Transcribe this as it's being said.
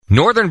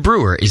Northern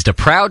Brewer is the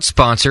proud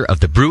sponsor of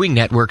the Brewing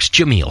Network's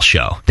Jamil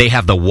Show. They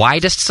have the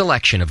widest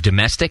selection of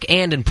domestic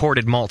and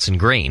imported malts and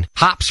grain,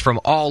 hops from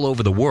all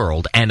over the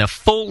world, and a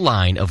full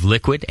line of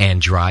liquid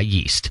and dry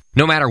yeast.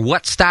 No matter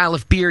what style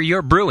of beer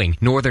you're brewing,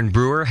 Northern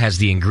Brewer has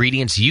the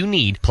ingredients you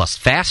need, plus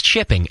fast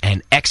shipping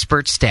and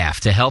expert staff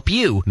to help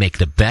you make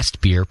the best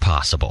beer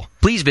possible.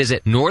 Please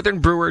visit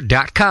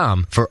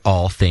northernbrewer.com for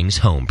all things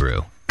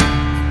homebrew.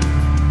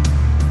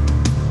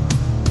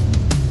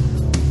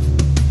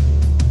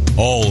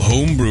 All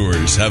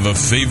homebrewers have a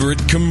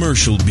favorite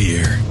commercial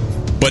beer,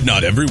 but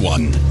not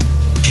everyone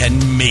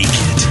can make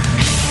it.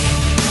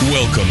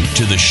 Welcome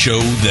to the show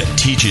that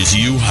teaches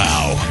you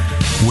how,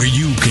 where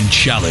you can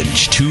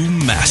challenge two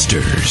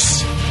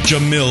masters,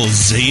 Jamil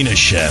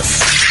Zainashev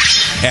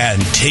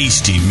and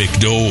Tasty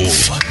McDole.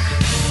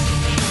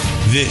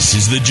 This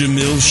is the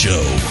Jamil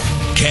Show.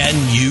 Can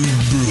You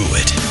Brew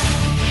It?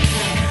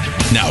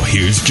 Now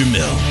here's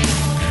Jamil.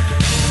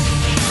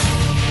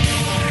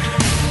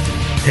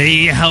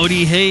 Hey,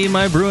 howdy, hey,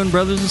 my brewing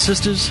brothers and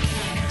sisters.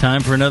 Time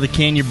for another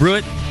Can You Brew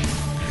It?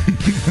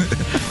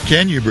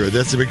 Can you brew it?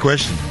 That's the big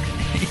question.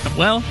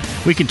 Well,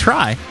 we can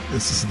try.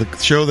 This is the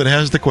show that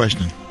has the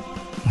question.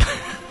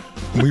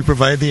 We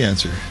provide the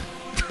answer.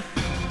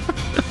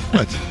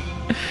 What?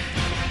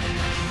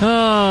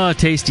 Oh,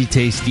 tasty.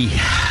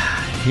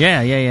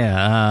 Yeah.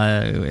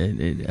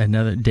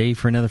 Another day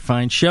for another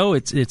fine show.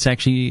 It's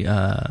actually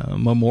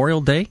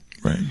Memorial Day.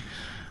 Right.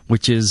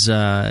 Which is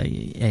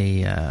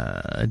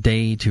a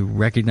day to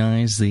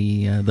recognize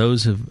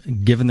those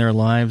who've given their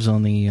lives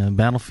on the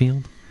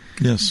battlefield.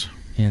 Yes.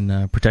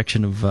 In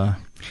protection of,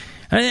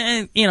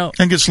 and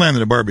get slammed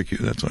at a barbecue.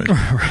 That's why.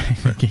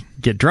 Right.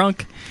 Get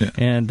drunk, yeah.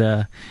 And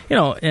and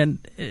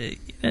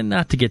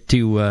not to get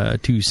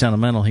too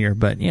sentimental here,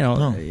 but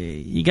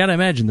you got to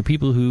imagine the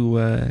people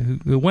who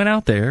went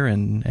out there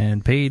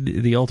and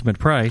paid the ultimate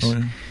price. Oh,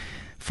 yeah.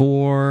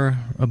 For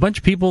a bunch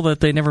of people that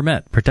they never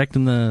met,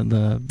 protecting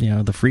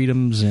the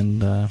freedoms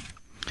and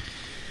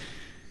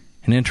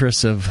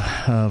interests of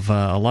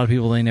a lot of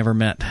people they never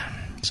met.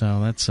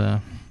 So that's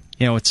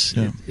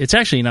it's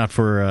actually not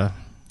for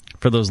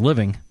those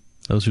living,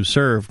 those who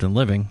served and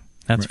living.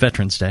 That's right.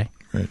 Veterans Day,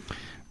 right?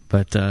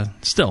 But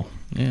still,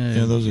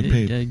 those are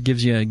paid. It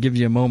gives you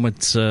a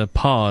moment's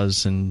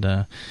pause and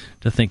to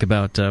think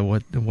about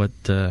what.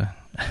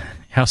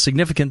 How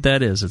significant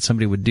that is that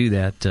somebody would do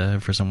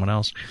that for someone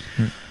else.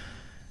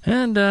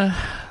 And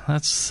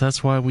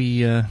that's why we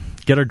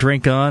get our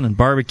drink on and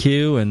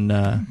barbecue and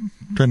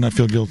try not to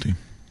feel guilty.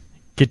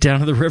 Get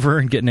down to the river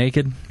and get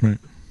naked. Right.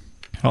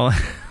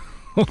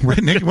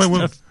 Right naked?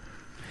 Well, I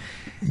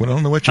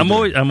don't know what you're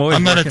doing. I'm not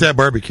working, at that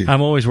barbecue.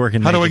 I'm always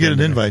working. How do I get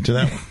an invite to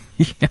that one?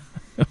 Yeah.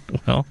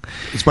 Well,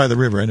 it's by the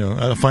river. I know.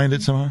 I'll find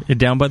it somehow.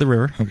 Down by the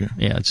river. Okay.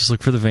 Yeah, just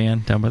look for the van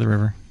down by the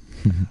river.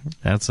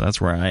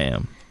 That's where I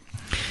am.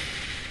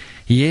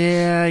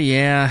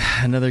 Yeah.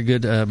 Another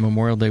good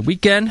Memorial Day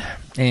weekend.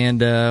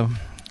 And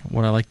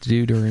what I like to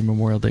do during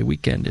Memorial Day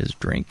weekend is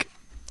drink.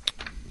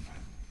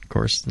 Of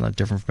course, it's not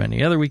different from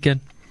any other weekend.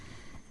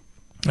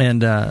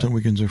 And that's what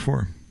weekends are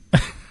for.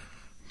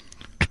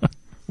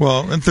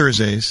 Well, and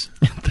Thursdays.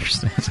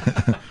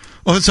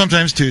 Well, and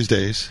sometimes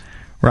Tuesdays.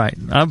 Right.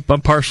 I'm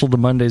partial to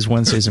Mondays,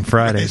 Wednesdays, and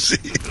Fridays.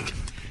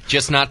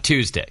 Just not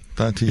Tuesday.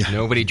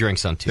 Nobody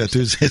drinks on Tuesday. Yeah,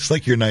 Tuesday. It's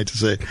like your night to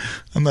say,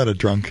 I'm not a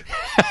drunk.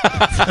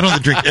 I don't have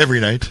to drink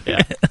every night.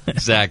 Yeah,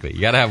 exactly. You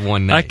got to have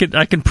one night.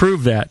 I can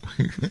prove that.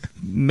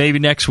 Maybe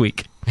next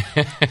week.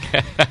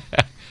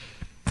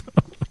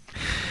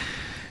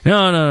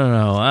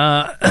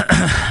 No.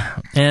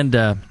 And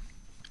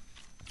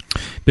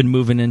been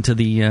moving into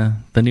the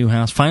new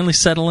house. Finally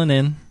settling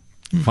in.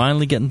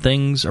 Finally getting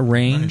things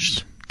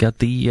arranged. Nice. Got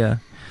the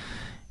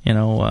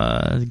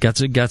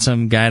got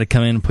some guy to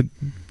come in and put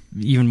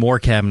even more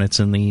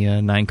cabinets in the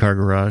 9-car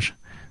garage.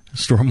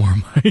 Store more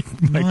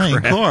of my 9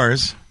 crap.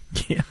 Cars?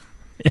 Yeah.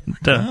 And,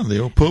 the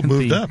old Pope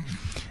moved up.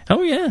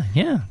 Oh, yeah.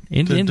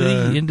 Into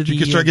did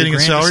you start getting a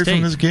salary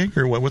from this gig,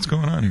 or what's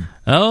going on here?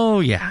 Oh,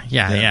 yeah.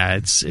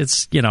 It's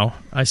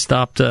I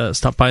stopped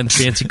buying the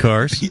fancy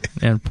cars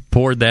and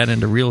poured that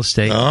into real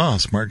estate. Oh,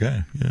 smart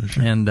guy. Yeah,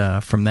 sure.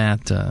 And from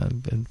that,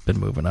 been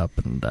moving up.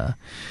 And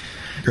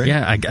great.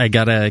 Yeah, I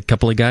got a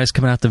couple of guys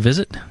coming out to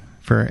visit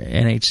for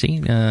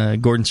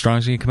NHC. Gordon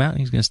Strong's going to come out.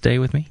 He's going to stay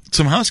with me.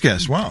 Some house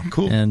guests. Wow,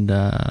 cool. And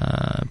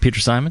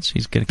Peter Simons,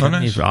 he's going to come.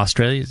 Nice. He's from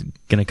Australia. He's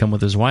going to come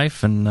with his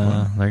wife, and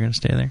they're going to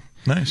stay there.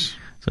 Nice.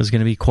 So it's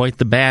going to be quite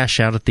the bash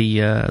out at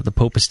the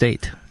Pope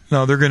Estate.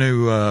 Now, they're going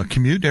to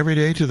commute every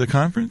day to the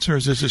conference, or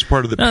is this just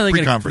part of the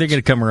pre-conference? They're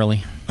going to come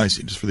early. I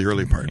see, just for the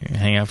early part.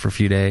 Hang out for a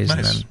few days,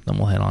 nice. And then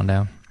we'll head on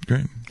down.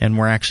 Great. And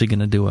we're actually going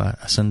to do a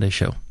Sunday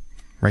show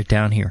right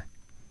down here.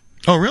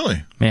 Oh,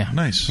 really? Yeah.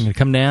 Nice. I'm going to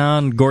come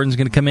down. Gordon's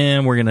going to come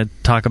in. We're going to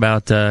talk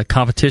about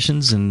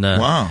competitions and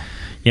wow.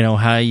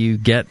 How you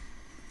get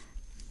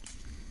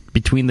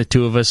between the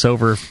two of us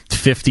over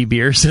 50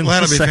 beers in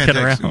the second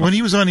round. When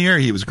he was on the air,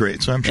 he was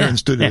great, so I'm sure in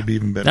studio it'd be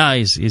even better. No,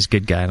 he's a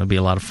good guy. It'll be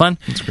a lot of fun.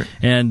 That's great.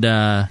 And,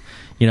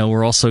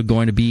 we're also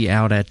going to be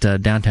out at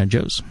Downtown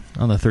Joe's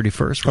on the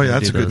 31st. Oh, yeah,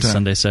 that's a good time.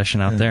 Sunday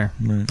session out there,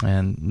 right.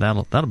 And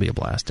that'll be a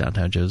blast.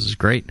 Downtown Joe's is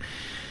great.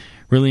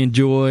 Really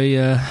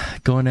enjoy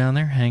going down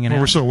there, hanging out.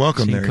 We're so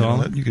welcome there.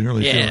 You can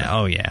really feel it.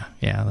 Oh, yeah.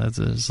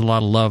 There's a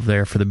lot of love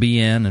there for the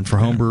BN and for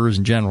homebrewers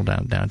in general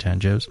downtown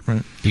Joe's.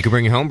 Right. You can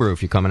bring your homebrew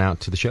if you're coming out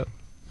to the show.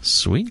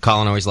 Sweet.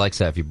 Colin always likes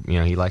that. If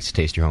he likes to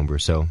taste your homebrew.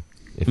 So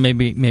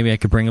maybe I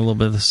could bring a little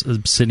bit of this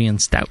Obsidian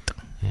Stout.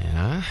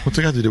 Yeah. What's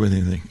it got to do with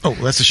anything? Oh,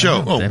 that's the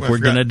show. We're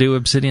going to do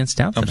Obsidian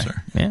Stout today. I'm sorry.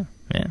 Yeah.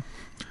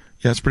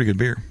 Yeah, it's pretty good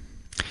beer.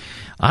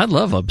 I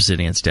love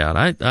Obsidian Stout.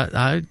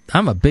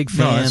 I'm a big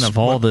fan of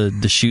all the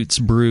Deschutes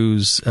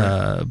Brews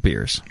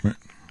beers. Right.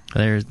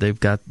 They've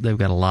got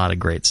a lot of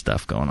great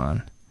stuff going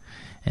on,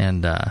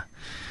 and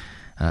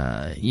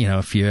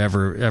if you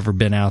ever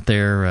been out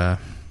there,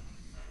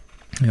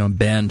 in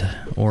Bend,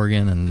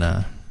 Oregon,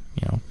 and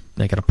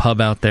they got a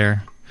pub out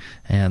there,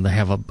 and they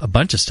have a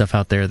bunch of stuff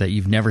out there that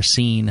you've never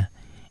seen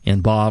in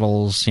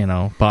bottles,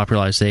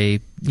 popularized.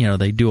 They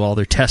do all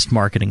their test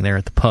marketing there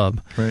at the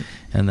pub, right?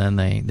 And then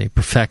they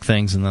perfect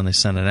things, and then they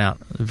send it out.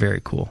 Very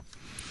cool.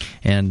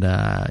 And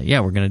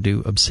we're going to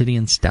do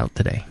Obsidian Stout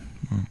today.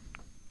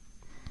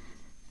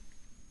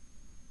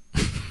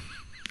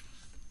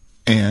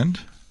 And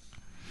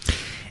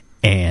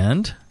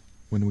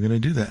when are we going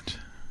to do that?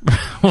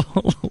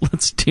 Well,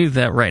 let's do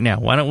that right now.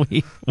 Why don't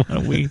we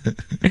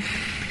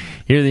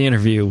hear the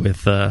interview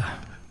with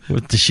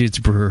Deschutes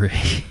Brewery?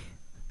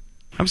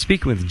 I'm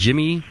speaking with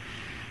Jimmy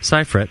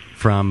Seifrit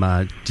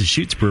from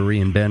Deschutes Brewery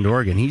in Bend,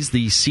 Oregon. He's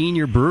the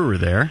senior brewer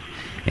there,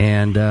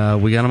 and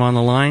we got him on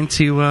the line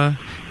to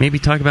maybe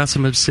talk about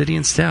some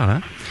Obsidian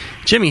Stout, huh?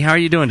 Jimmy, how are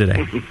you doing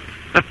today?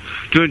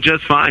 Doing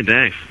just fine,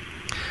 thanks.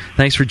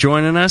 Thanks for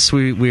joining us.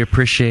 We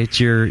appreciate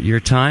your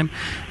time.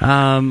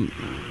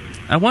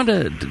 I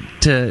wanted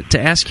to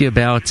ask you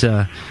about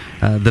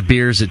the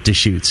beers at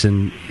Deschutes,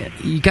 and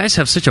you guys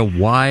have such a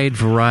wide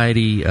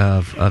variety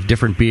of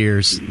different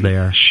beers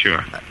there.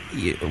 Sure.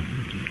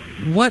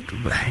 What?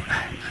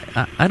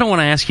 I don't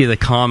want to ask you the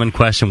common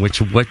question,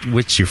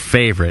 what's your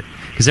favorite?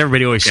 Because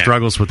everybody always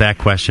struggles with that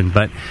question.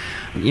 But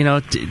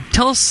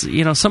tell us,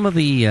 some of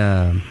the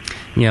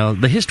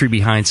the history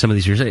behind some of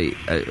these beers.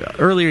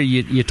 Earlier,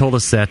 you told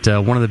us that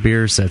one of the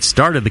beers that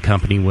started the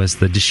company was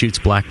the Deschutes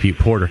Black Butte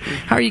Porter.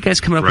 How are you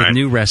guys coming up with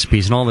new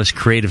recipes and all this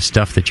creative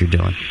stuff that you're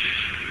doing?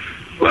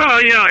 Well,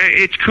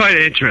 it's quite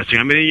interesting.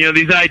 I mean,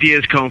 these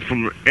ideas come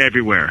from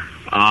everywhere.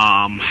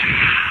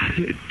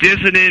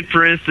 Dissonant,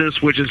 for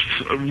instance, which is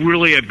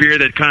really a beer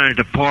that kind of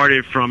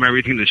departed from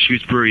everything the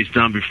Deschutes Brewery's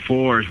done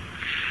before.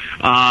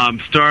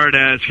 Started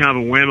as kind of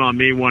a whim on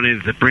me wanting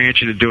to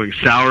branch into doing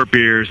sour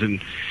beers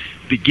and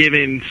be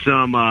given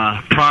some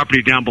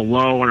property down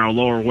below in our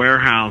lower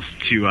warehouse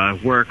to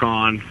work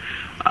on.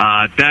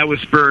 That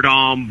was spurred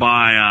on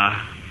by,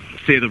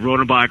 the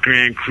Rodenbach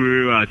Grand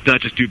Cru,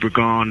 Duchess du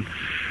Bourgogne.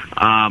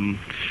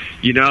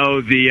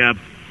 The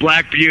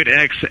Black Butte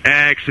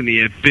XX and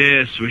the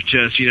Abyss was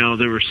just,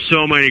 there were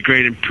so many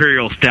great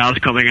imperial stouts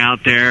coming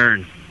out there,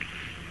 and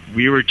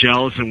we were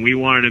jealous, and we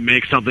wanted to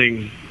make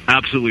something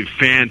absolutely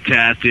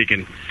fantastic.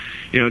 And,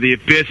 the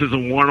Abyss is a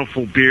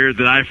wonderful beer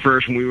that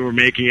when we were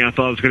making it, I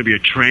thought it was going to be a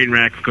train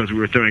wreck because we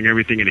were throwing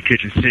everything in the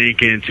kitchen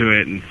sink into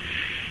it. And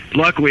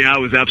luckily, I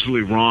was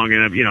absolutely wrong,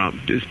 and,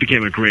 this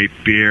became a great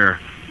beer.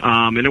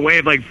 In a way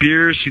of like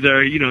beers,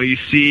 you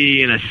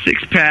see in a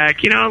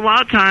six-pack, a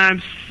lot of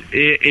times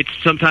it's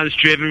sometimes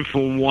driven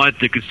from what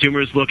the consumer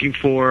is looking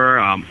for,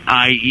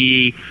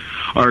 i.e.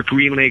 our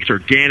Green Lakes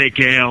Organic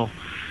Ale.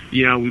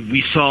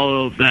 We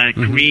saw that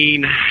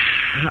green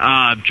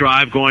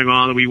drive going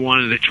on, that we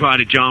wanted to try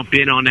to jump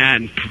in on that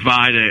and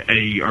provide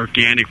a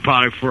organic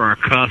product for our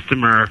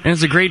customer. And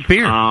it's a great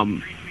beer.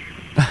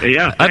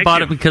 Yeah, I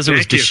bought it because it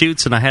was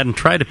Deschutes and I hadn't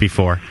tried it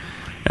before.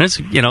 And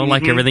it's,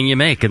 like everything you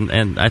make.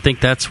 And I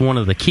think that's one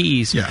of the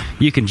keys. Yeah.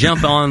 You can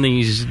jump on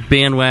these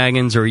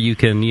bandwagons, or you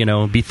can,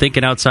 be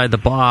thinking outside the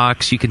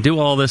box. You can do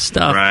all this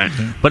stuff. Right.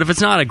 But if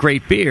it's not a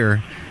great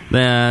beer,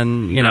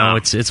 then,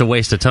 it's a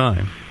waste of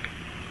time.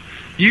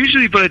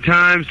 Usually by the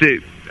times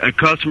that a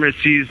customer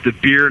sees the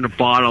beer in the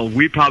bottle,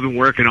 we've probably been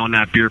working on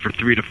that beer for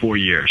 3 to 4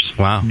 years.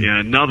 Wow.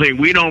 Yeah, nothing.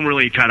 We don't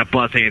really try to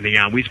bust anything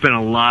out. We spend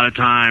a lot of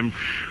time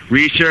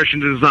researching,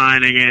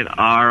 designing it.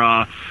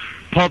 Our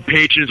pub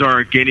patrons are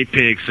our guinea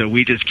pigs, so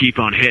we just keep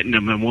on hitting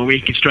them. And when we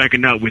can strike a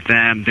note with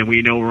them, then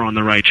we know we're on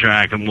the right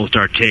track, and we'll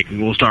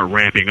start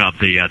ramping up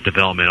the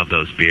development of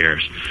those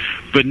beers.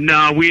 But no,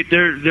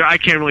 I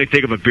can't really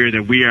think of a beer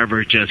that we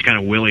ever just kind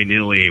of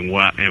willy-nilly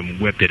and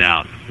whipped it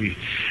out.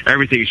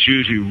 Everything's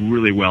usually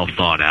really well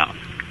thought out.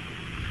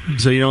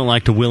 So you don't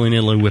like to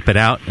willy-nilly whip it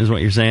out, is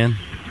what you're saying?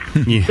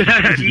 I'm pretty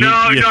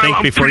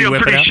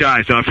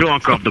shy, so I feel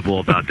uncomfortable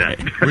about that.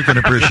 We can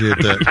appreciate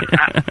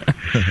that.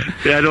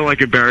 Yeah, I don't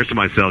like embarrassing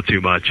myself too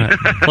much.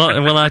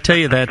 well, I tell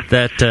you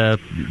that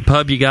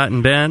pub you got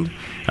in Bend,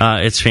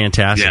 it's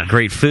fantastic. Yeah.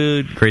 Great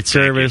food, great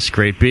service,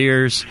 great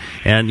beers,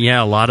 and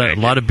a lot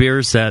of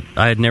beers that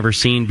I had never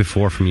seen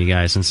before from you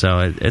guys. And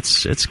so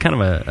it's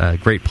kind of a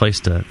great place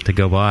to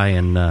go by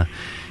and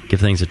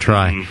things a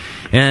try.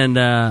 Mm-hmm.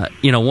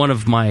 And, one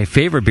of my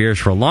favorite beers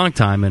for a long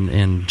time,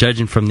 and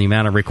judging from the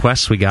amount of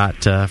requests we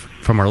got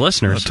from our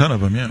listeners... A ton of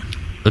them, yeah.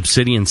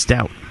 Obsidian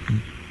Stout.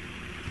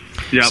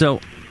 Yep.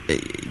 So,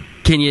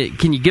 can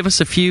you give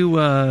us a few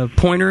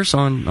pointers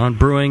on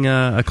brewing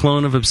a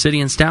clone of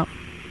Obsidian Stout?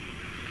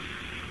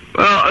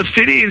 Well,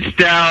 Obsidian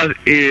Stout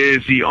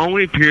is the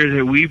only beer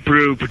that we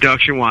brew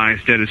production-wise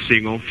that is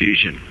single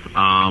infusion.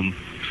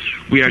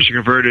 We actually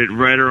converted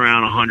right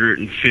around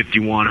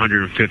 151,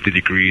 150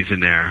 degrees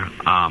in there.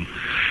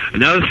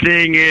 Another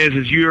thing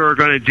is you are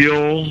going to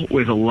deal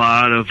with a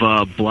lot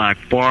of black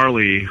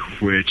barley,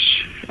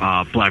 which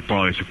black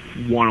barley is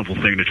a wonderful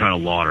thing to try to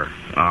lauter.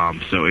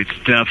 So it's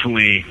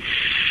definitely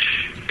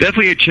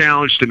a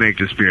challenge to make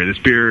this beer. This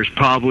beer is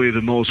probably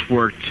the most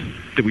work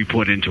that we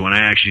put into it. And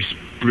I actually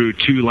brewed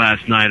 2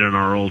 last night on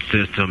our old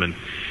system, and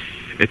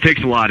it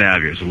takes a lot out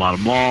of you. There's a lot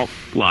of malt,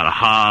 a lot of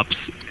hops,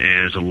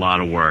 and it's a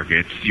lot of work.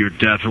 You're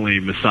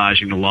definitely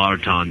massaging the lauter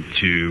tun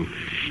to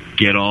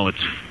get all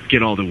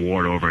the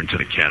wort over into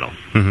the kettle.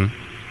 Mm-hmm.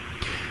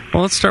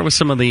 Well, let's start with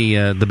some of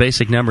the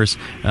basic numbers.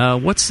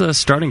 What's the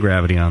starting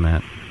gravity on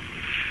that?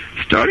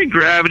 Starting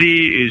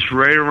gravity is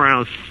right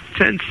around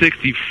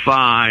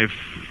 1065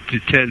 to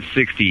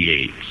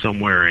 1068,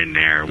 somewhere in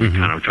there. We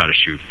kind of try to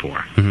shoot for.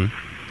 Mm-hmm.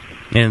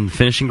 And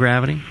finishing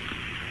gravity?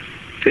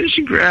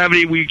 Finishing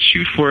gravity, we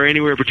shoot for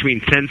anywhere between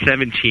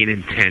 1017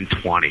 and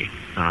 1020,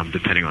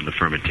 depending on the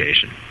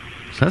fermentation.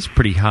 So that's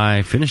pretty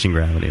high finishing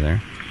gravity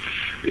there.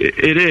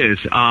 It is,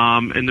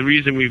 and the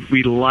reason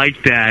we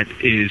like that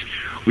is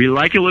we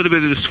like a little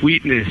bit of the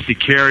sweetness to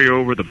carry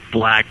over the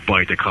black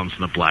bite that comes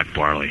from the black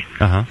barley.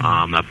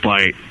 Uh-huh. That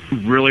bite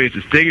really is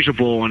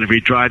distinguishable, and if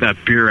we dry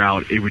that beer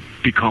out, it would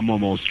become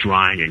almost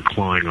drying and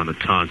clawing on the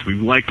tongue. So we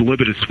like a little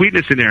bit of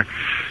sweetness in there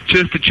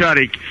just to try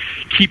to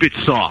keep it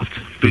soft,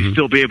 but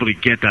still be able to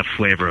get that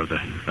flavor of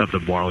the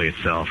barley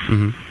itself.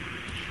 Mm-hmm.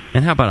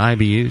 And how about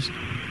IBUs?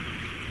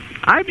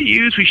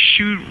 IBUs,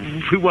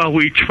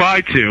 we try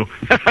to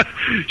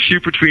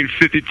shoot between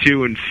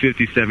 52 and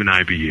 57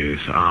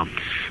 IBUs.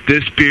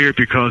 This beer,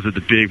 because of the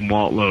big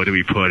malt load that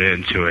we put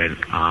into it,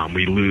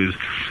 we lose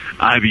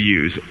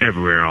IBUs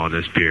everywhere on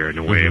this beer in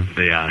the way of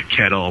the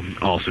kettle,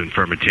 also in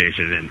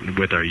fermentation, and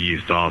with our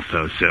yeast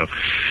also. So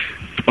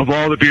of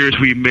all the beers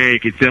we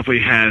make, it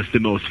definitely has the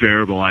most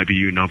variable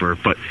IBU number,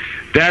 but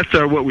that's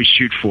what we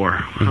shoot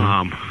for.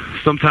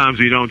 Sometimes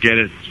we don't get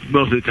it.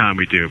 Most of the time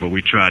we do, but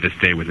we try to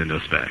stay within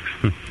those specs.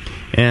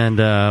 And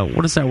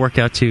what does that work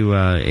out to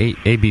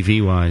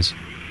ABV-wise?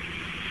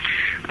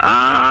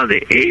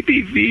 The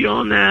ABV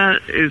on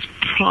that is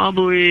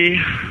probably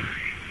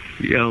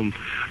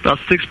about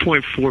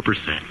 6.4%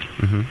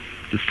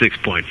 to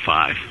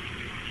 6.5.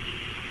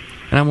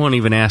 And I won't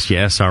even ask you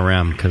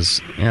SRM,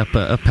 because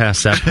up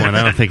past that point,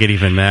 I don't think it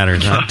even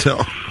matters. Can't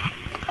tell.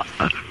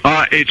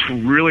 It's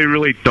really,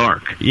 really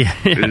dark. Yeah,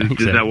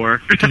 Does that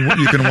work?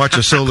 You can watch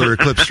a solar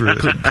eclipse through it.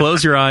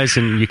 Close your eyes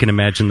and you can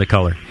imagine the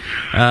color.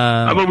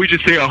 How about we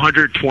just say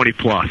 120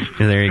 plus?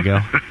 There you go.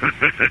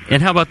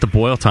 And how about the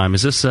boil time?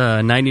 Is this a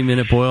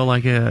 90-minute boil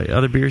like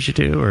other beers you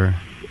do, or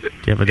do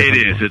you have a different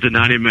It is. boil? It's a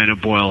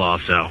 90-minute boil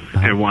also.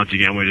 And once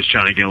again, we're just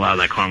trying to get a lot of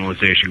that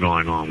caramelization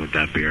going on with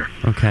that beer.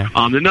 Okay.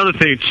 Another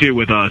thing, too,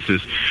 with us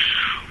is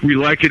we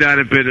like it at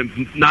a bit of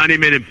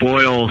 90-minute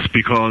boils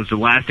because the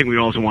last thing we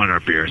also want in our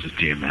beers is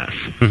DMS.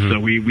 So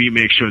we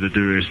make sure that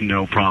there is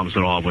no problems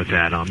at all with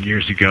that.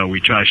 Years ago,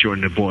 we tried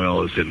shortening the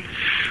boils, and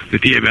the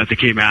DMS that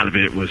came out of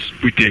it was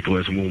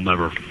ridiculous, and we'll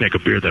never make a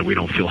beer that we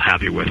don't feel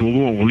happy with. We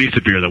won't release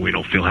a beer that we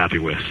don't feel happy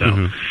with.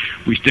 So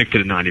we stick to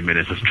the 90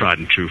 minutes. That's tried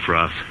and true for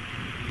us.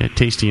 Yeah,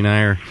 Tasty and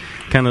I are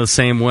kind of the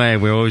same way.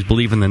 We always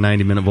believe in the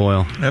 90-minute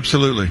boil.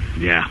 Absolutely.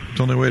 Yeah. It's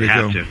the only way to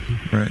go. To.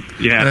 Right.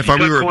 Yeah, and if you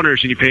cut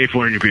corners and you pay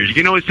for it in your beers. You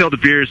can always tell the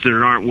beers that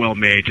aren't well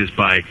made just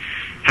by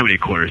how many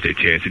corners they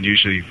taste. And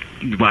usually,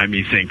 by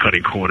me saying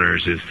cutting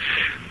corners is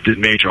the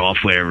major off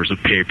flavors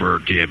of paper,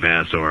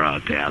 DMS, or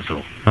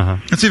Dazzle.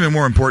 It's even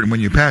more important when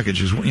you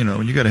package. Is when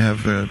you got to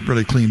have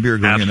really clean beer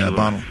going in that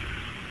bottle.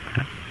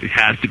 It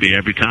has to be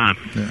every time.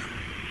 Yeah.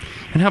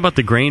 And how about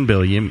the grain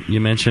bill? You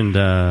mentioned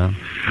a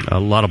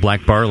lot of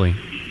black barley.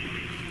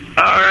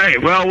 All right.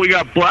 Well, we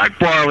got black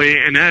barley,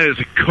 and that is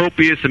a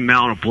copious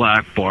amount of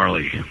black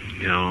barley.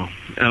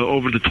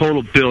 Over the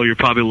total bill, you're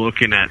probably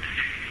looking at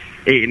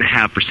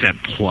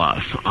 8.5%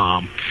 plus.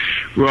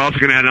 We're also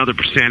going to add another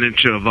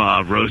percentage of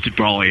roasted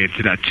barley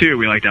into that too.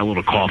 We like that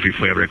little coffee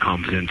flavor that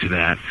comes into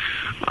that.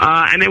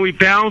 And then we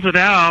balance it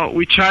out.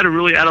 We try to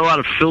really add a lot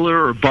of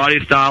filler or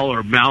body style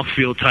or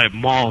mouthfeel type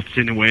malts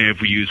in the way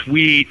if we use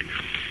wheat,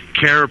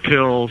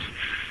 carapils,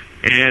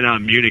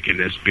 and Munich in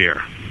this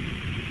beer.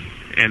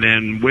 And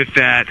then with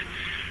that,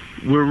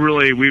 we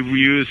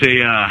use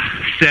a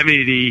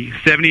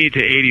 70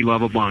 to 80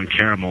 level blonde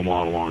caramel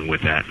malt along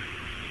with that.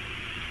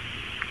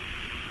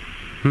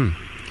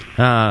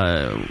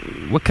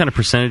 What kind of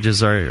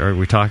percentages are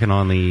we talking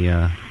on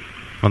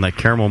that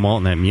caramel malt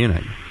and that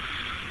Munich?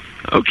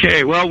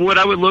 Okay, well, what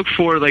I would look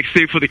for, like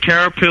say for the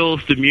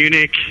carapils, the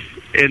Munich,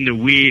 and the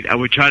wheat, I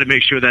would try to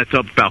make sure that's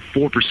up about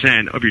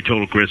 4% of your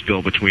total grist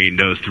bill between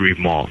those three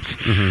malts.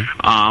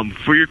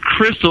 For your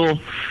crystal,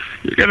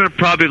 you're going to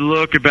probably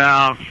look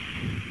about,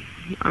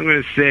 I'm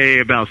going to say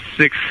about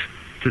 6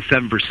 to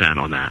 7%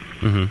 on that.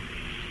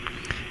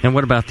 And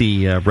what about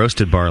the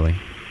roasted barley?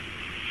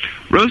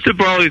 Roasted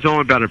barley is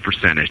only about a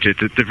percentage.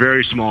 It's a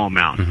very small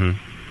amount.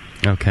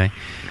 Okay.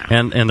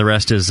 And the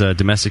rest is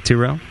domestic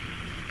two-row?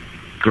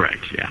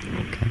 Correct, yeah.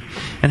 Okay.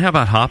 And how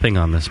about hopping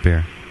on this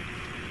beer?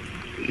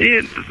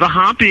 The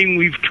hopping,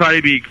 we've tried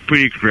to be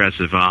pretty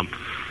aggressive.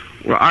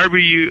 We're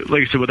IBU,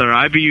 like I said, with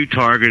our IBU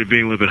target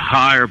being a little bit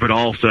higher, but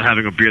also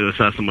having a beer that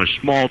has so much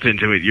malt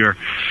into it, you're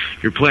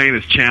playing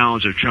this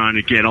challenge of trying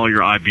to get all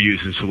your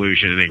IBUs in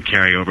solution and then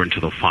carry over into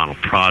the final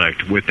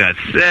product. With that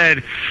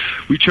said,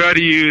 we try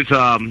to use,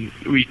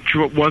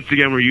 once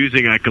again, we're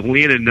using a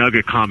Galena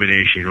Nugget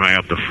combination right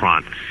up the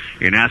front,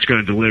 and that's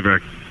going to deliver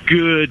a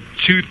good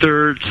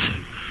 2/3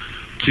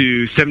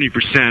 to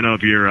 70%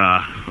 of your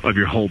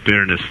whole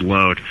bitterness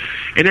load.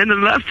 And then the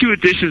last two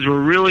additions we're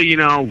really,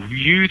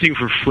 using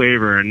for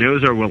flavor, and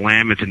those are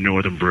Willamette and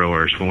Northern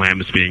Brewers.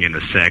 Willamette being in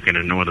the second,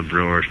 and Northern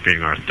Brewers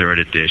being our third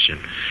addition.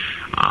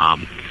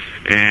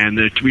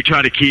 We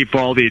try to keep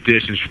all the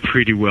additions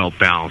pretty well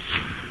balanced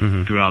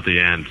throughout the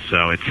end.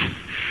 So it's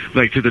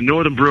like to the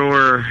Northern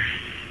Brewer,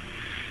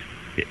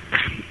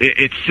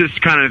 it's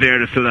just kind of there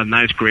to throw that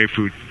nice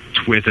grapefruit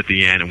twist at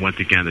the end, and once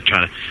again to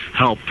try to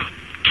help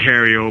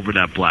carry over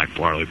that black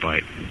barley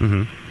bite.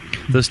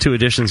 Those two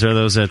additions, are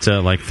those at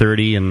like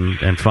 30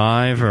 and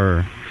 5,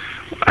 or?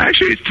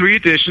 Actually, it's 3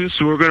 additions.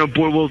 So we'll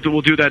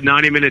do that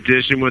 90-minute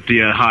addition with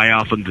the high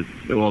alpha, the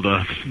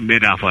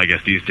mid alpha, I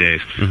guess these days.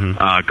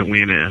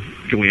 Galena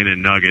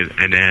and Nugget,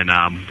 and then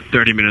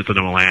 30 minutes on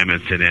the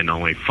Willamette, and then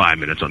only 5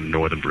 minutes on the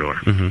Northern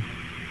Brewer.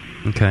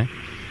 Okay.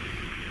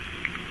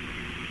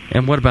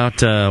 And what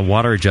about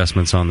water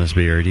adjustments on this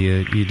beer? Do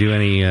you do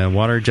any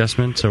water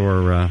adjustments,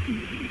 or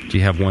do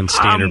you have one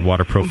standard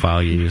water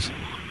profile you use?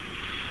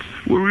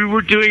 We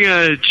were doing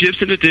a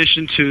gypsum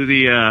addition to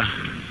the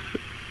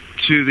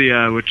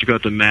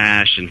the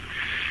mash, and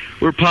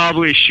we're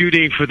probably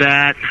shooting for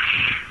that,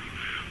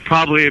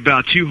 probably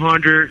about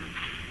 200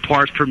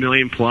 parts per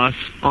million plus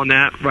on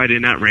that, right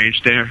in that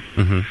range there.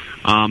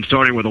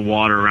 Starting with a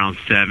water around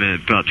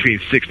 7, about between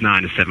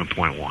 6.9 to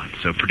 7.1,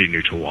 so pretty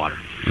neutral water.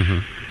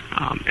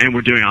 And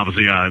we're doing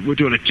we're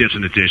doing a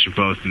gypsum addition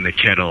both in the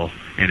kettle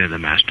and in the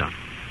mash tun.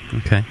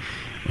 Okay.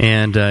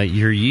 And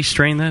your yeast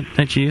strain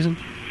that you're using?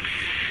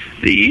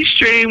 The yeast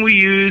strain we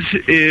use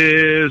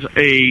is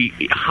a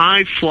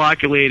high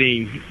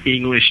flocculating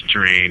English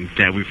strain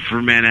that we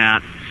ferment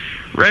at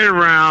right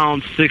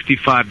around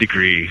 65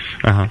 degrees.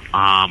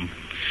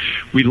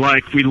 We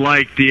don't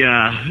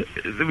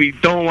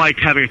like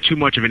having too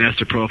much of an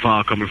ester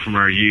profile coming from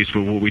our yeast,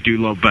 but what we do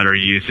love about our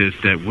yeast is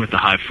that with the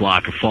high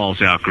flock, it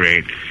falls out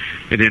great.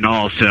 And then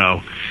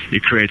also,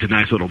 it creates a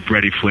nice little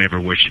bready flavor,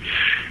 which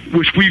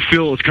we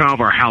feel is kind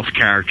of our house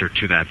character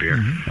to that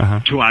beer,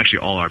 to actually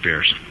all our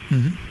beers.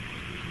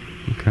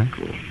 Okay.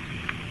 Cool.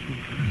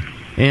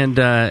 And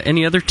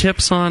any other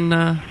tips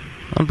on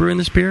brewing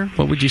this beer?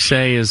 What would you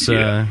say is one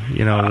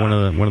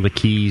of the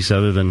keys,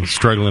 other than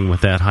struggling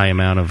with that high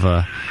amount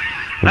of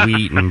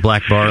wheat and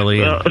black barley?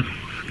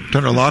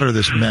 Don't lauder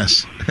this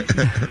mess.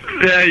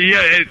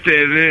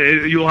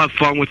 You'll have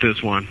fun with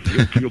this one.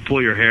 You'll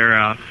pull your hair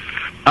out.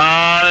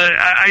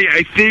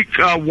 I think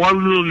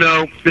one little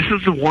note. This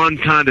is the one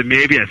time that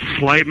maybe a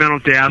slight amount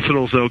of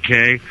diacetyl is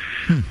okay.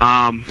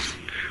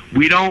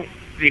 We don't.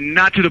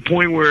 Not to the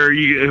point where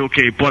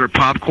butter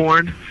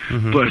popcorn,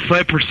 but a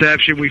slight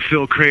perception we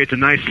feel creates a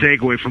nice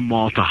segue from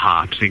malt to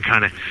hops and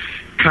kind of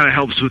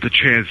helps with the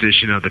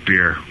transition of the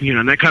beer.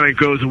 And that kind of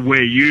goes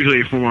away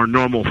usually from our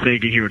normal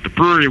thinking here at the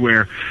brewery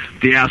where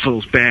the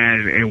acetyl's bad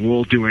and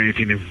we'll do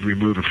anything to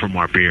remove it from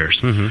our beers.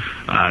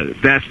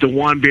 That's the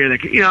one beer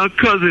that,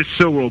 because it's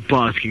so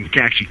robust, can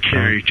actually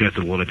carry just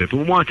a little bit.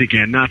 But once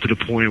again, not to the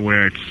point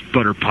where it's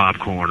butter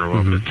popcorn or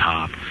over the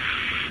top.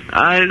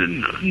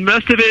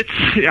 Most of it,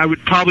 I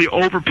would probably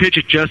overpitch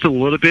it just a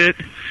little bit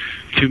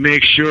to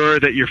make sure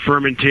that your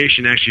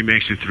fermentation actually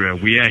makes it through.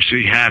 We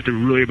actually have to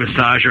really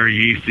massage our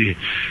yeast to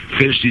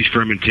finish these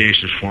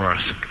fermentations for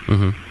us.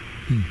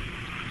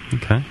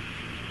 Okay,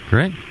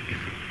 great.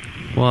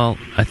 Well,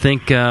 I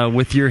think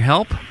with your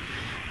help,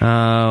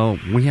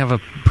 we have a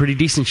pretty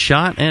decent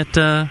shot at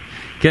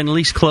getting at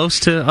least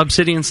close to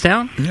Obsidian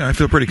Stout. Yeah, I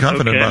feel pretty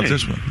confident about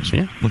this one. It's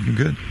looking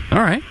good.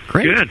 All right,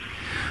 great. Good.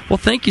 Well,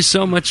 thank you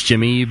so much,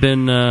 Jimmy. You've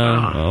been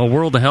a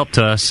world of help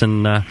to us,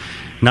 and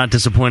not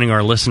disappointing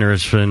our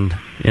listeners in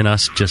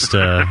us just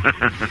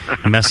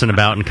messing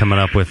about and coming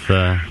up with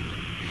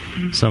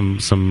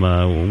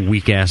some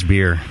weak-ass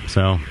beer.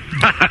 So,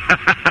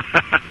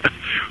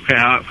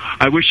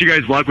 I wish you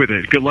guys luck with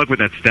it. Good luck with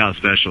that stout,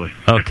 especially.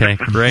 Okay,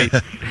 great.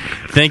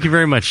 Thank you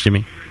very much,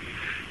 Jimmy.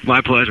 My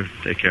pleasure.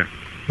 Take care.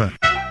 Bye.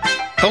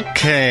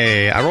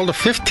 Okay, I rolled a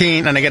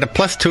 15 and I get a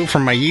 +2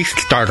 from my yeast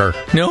starter.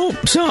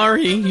 Nope,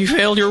 sorry. You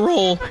failed your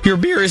roll. Your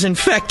beer is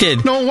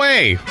infected. No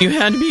way. You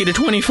had to beat a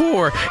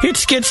 24.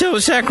 It's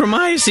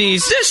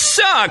Schizosaccharomyces. This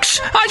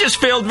sucks. I just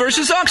failed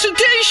versus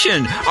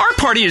oxidation. Our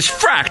party is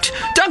fracked.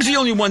 Doug's the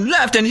only one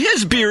left, and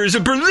his beer is a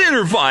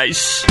Berliner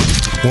Weiss.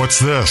 What's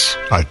this?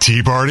 A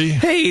tea party?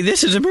 Hey,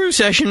 this is a brew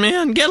session,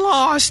 man. Get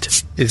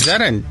lost. Is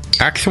that an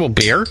actual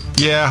beer?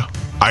 Yeah,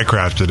 I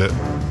crafted it.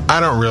 I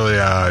don't really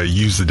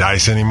use the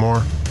dice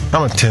anymore.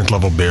 I'm a 10th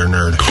level beer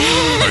nerd.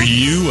 Are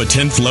you a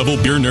 10th level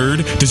beer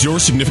nerd? Does your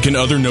significant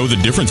other know the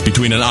difference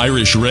between an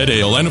Irish red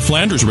ale and a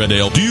Flanders red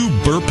ale? Do you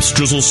burp,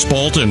 strizzle,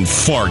 spalt, and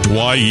fart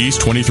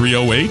Yeast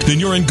 2308? Then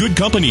you're in good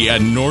company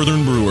at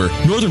Northern Brewer.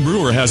 Northern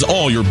Brewer has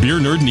all your beer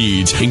nerd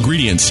needs,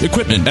 ingredients,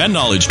 equipment, and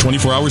knowledge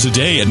 24 hours a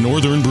day at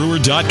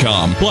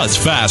northernbrewer.com. Plus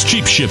fast,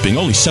 cheap shipping,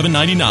 only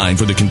 $7.99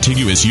 for the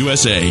contiguous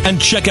USA.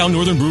 And check out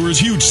Northern Brewer's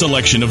huge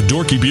selection of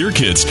dorky beer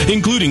kits,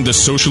 including the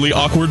socially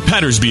awkward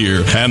Patters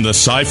beer and the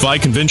sci-fi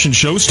convention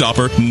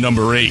showstopper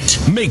number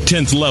 8. Make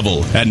 10th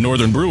level at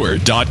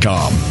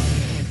northernbrewer.com.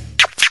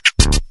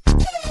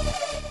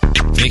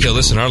 Nico,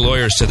 listen, our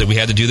lawyers said that we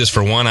had to do this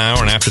for 1 hour,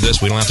 and after this,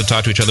 we don't have to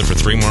talk to each other for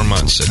 3 more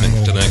months. I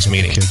think to the next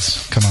meeting.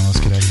 Kids, come on, let's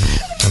get out of here.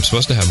 I'm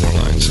supposed to have more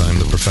lines. I'm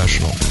the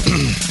professional.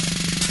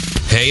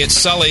 Hey, it's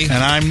Sully.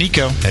 And I'm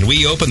Nico. And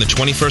we opened the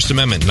 21st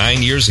Amendment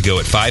 9 years ago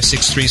at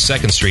 563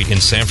 2nd Street in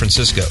San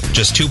Francisco,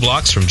 just 2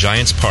 blocks from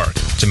Giants Park,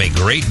 to make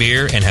great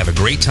beer and have a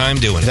great time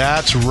doing it.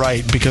 That's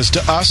right, because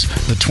to us,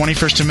 the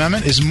 21st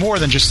Amendment is more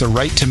than just the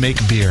right to make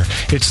beer.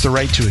 It's the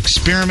right to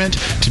experiment,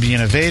 to be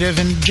innovative,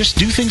 and just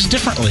do things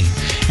differently.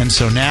 And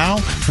so now,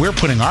 we're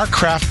putting our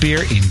craft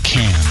beer in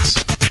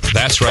cans.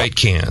 That's right,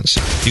 cans.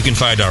 You can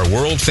find our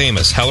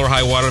world-famous Hell or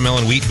High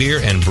Watermelon Wheat Beer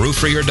and Brew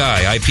Free or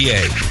Die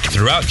IPA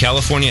throughout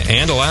California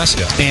and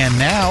Alaska. And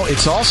now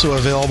it's also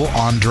available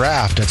on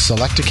draft at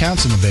select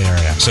accounts in the Bay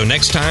Area. So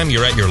next time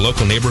you're at your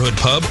local neighborhood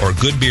pub or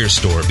good beer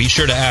store, be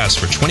sure to ask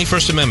for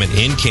 21st Amendment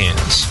in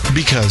cans.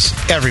 Because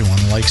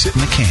everyone likes it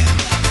in a can.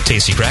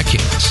 Tasty crack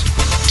cans.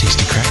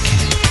 Tasty crack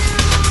can.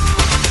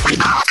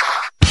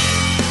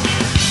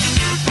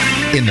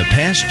 In the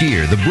past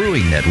year, the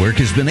Brewing Network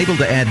has been able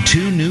to add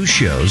 2 new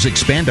shows,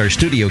 expand our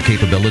studio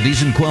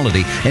capabilities and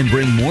quality, and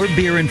bring more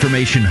beer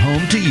information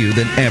home to you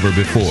than ever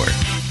before.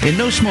 In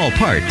no small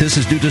part, this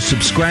is due to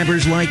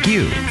subscribers like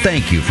you.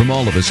 Thank you from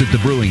all of us at the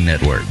Brewing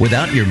Network.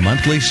 Without your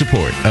monthly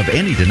support of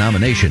any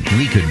denomination,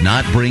 we could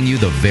not bring you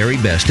the very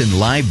best in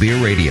live beer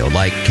radio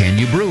like Can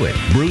You Brew It,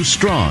 Brew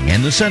Strong,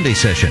 and the Sunday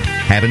Session.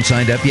 Haven't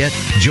signed up yet?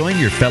 Join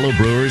your fellow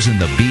brewers in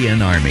the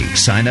BN Army.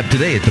 Sign up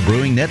today at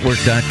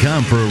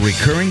thebrewingnetwork.com for a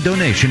recurring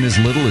donation as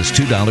little as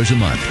 $2 a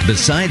month.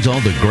 Besides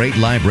all the great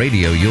live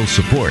radio you'll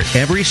support,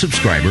 every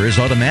subscriber is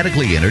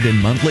automatically entered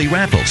in monthly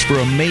raffles for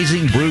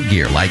amazing brew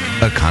gear like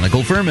a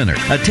conical fermenter,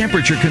 a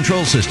temperature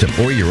control system,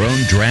 or your own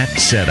draft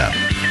setup.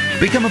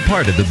 Become a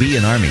part of the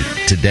BN Army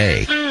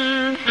today.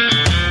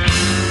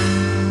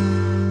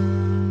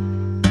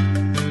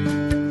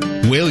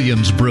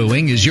 Williams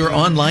Brewing is your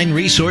online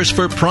resource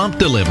for prompt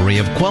delivery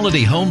of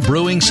quality home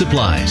brewing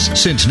supplies.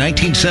 Since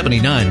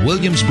 1979,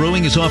 Williams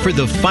Brewing has offered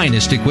the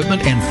finest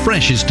equipment and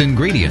freshest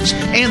ingredients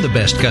and the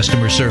best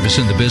customer service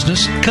in the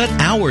business. Cut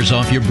hours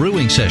off your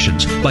brewing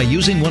sessions by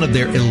using one of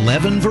their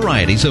 11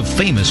 varieties of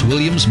famous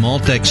Williams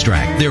malt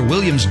extract. Their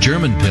Williams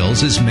German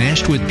Pils is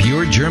mashed with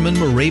pure German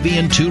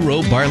Moravian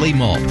 2-row barley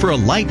malt for a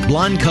light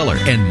blonde color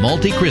and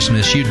malty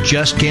crispness you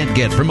just can't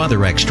get from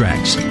other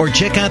extracts. Or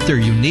check out their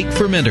unique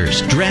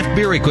fermenters, draft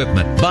beer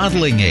equipment,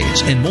 bottling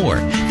aids, and more.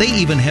 They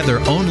even have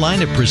their own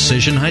line of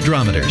precision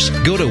hydrometers.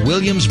 Go to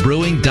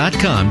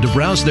williamsbrewing.com to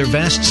browse their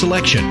vast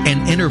selection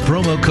and enter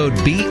promo code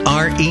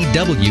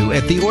BREW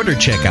at the order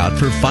checkout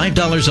for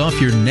 $5 off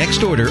your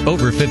next order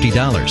over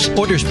 $50.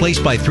 Orders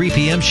placed by 3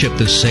 p.m. ship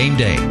the same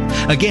day.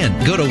 Again,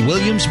 go to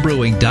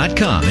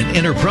williamsbrewing.com and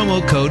enter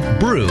promo code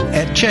BREW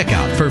at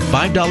checkout for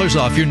 $5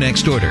 off your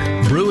next order.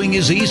 Brewing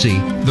is easy,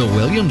 the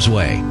Williams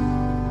way.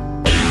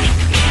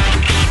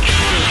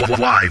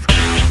 Live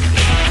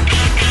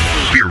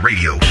Beer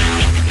Radio,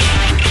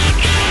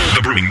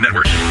 the Brewing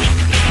Network.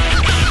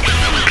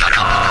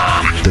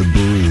 The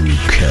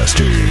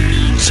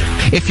Brewcasters.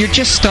 If you're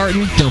just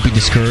starting, don't be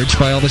discouraged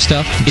by all this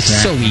stuff. It's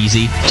so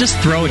easy. Just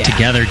throw it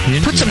together.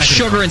 Put some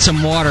sugar and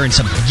some water and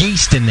some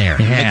yeast in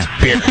there. Yeah.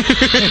 Brewing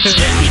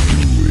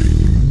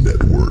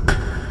Network.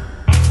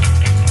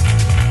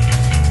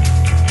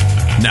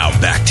 Now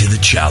back to the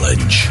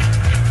challenge.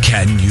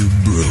 Can you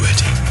brew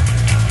it?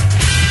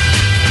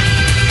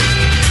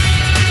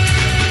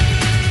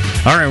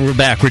 All right, we're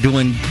back. We're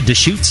doing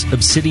Deschutes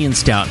Obsidian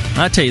Stout.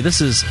 I tell you,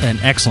 this is an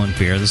excellent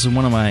beer. This is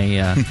one of my,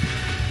 and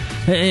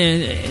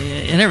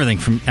everything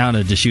from out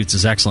of Deschutes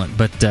is excellent.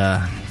 But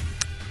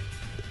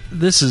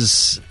this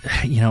is,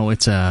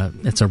 it's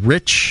a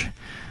rich,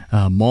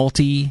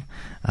 malty,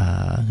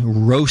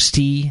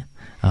 roasty,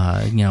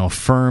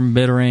 firm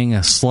bittering,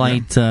 a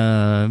slight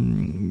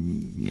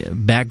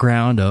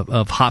background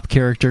of hop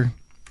character.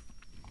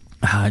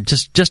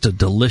 Just a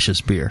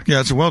delicious beer.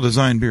 Yeah, it's a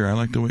well-designed beer. I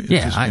like the way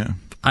it's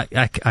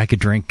I could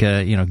drink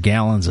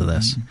gallons of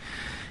this.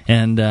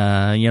 And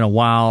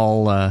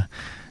while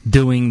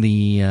doing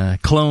the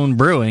clone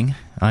brewing,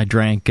 I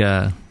drank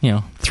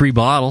 3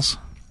 bottles,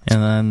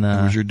 and then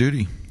that was your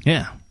duty.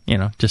 Yeah,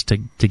 just to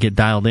get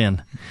dialed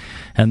in.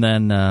 And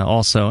then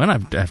also, and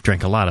I've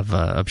drank a lot of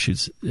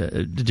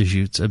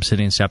Deschutes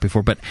Obsidian Stout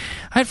before, but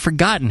I'd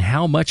forgotten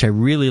how much I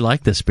really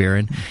like this beer.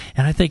 And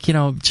I think,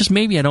 just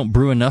maybe I don't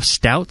brew enough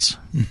stouts.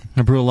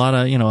 I brew a lot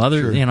of,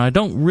 other, Sure. I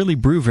don't really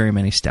brew very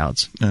many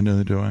stouts.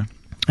 Neither do I.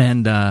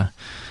 And,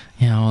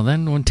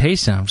 then when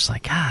tasting, I'm just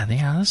like,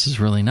 this is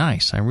really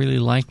nice. I really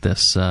like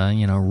this,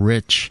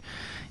 rich.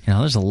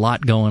 There's a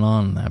lot going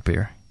on in that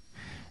beer.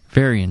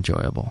 Very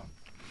enjoyable.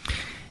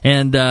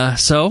 And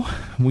so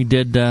we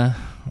did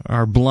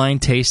our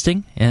blind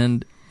tasting,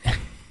 and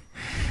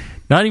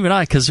not even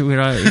I, because when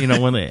I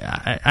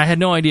had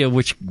no idea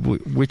which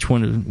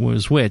one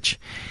was which,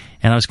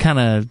 and I was kind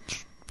of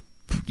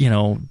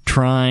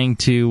trying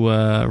to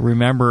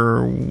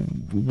remember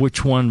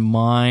which one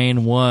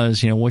mine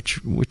was,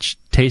 which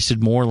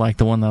tasted more like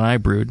the one that I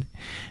brewed,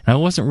 and I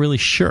wasn't really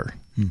sure.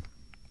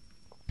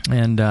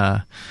 And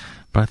but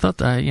I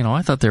thought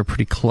I thought they were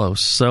pretty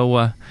close.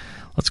 So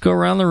let's go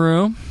around the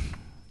room.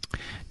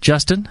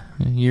 Justin,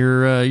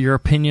 your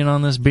opinion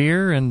on this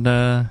beer, and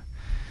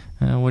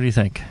what do you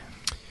think?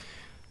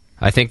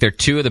 I think they're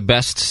 2 of the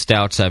best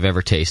stouts I've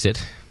ever tasted.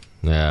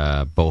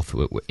 Both,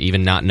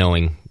 even not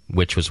knowing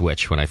which was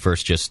which. When I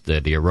first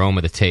the aroma,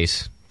 the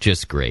taste,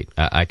 just great.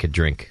 I could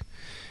drink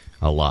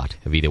a lot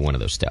of either one of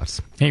those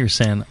stouts. Hey, you're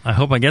saying, I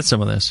hope I get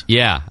some of this.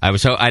 Yeah,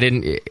 I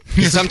didn't.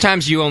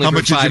 Sometimes you only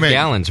brew 5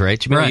 gallons,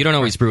 right? Right. You don't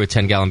always brew a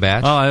 10-gallon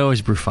batch. Oh, I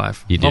always brew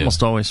 5. You do?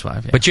 Almost always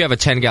 5, yeah. But you have a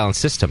 10-gallon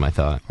system, I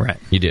thought. Right.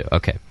 You do,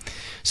 okay.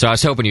 So I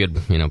was hoping you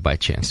had, by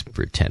chance,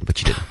 brewed 10,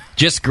 but you didn't.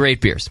 Just great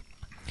beers.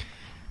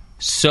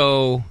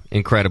 So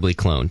incredibly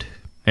cloned.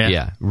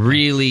 Yeah.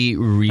 Really,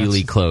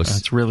 really close.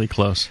 That's really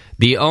close.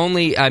 The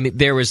only,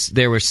 there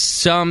was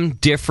some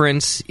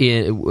difference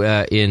in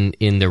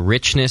the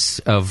richness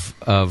of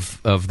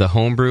the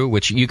homebrew,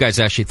 which you guys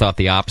actually thought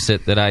the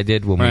opposite that I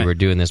did when we were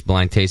doing this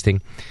blind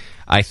tasting.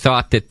 I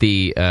thought that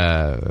the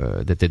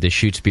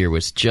Deschutes beer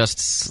was just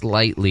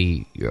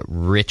slightly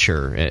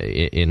richer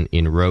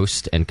in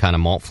roast and kind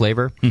of malt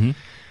flavor. Mm-hmm.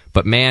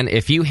 But man,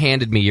 if you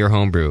handed me your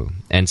homebrew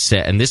and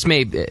said, and this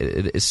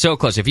is so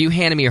close, if you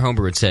handed me your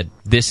homebrew and said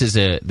this is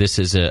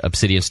a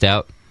Obsidian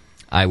Stout,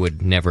 I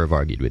would never have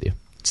argued with you.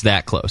 It's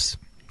that close,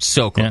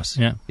 so close.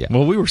 Yeah.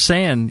 Well, we were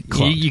saying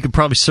you could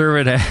probably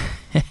serve it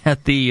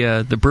at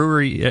the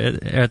brewery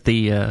at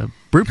the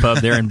brew pub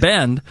there in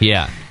Bend.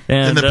 Yeah,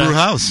 and, in the brew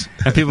house,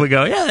 and people would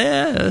go,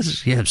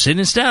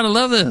 Obsidian Stout, I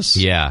love this.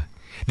 Yeah.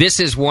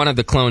 This is one of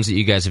the clones that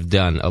you guys have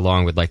done,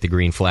 along with like the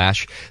Green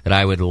Flash, that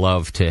I would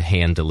love to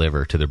hand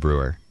deliver to the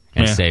brewer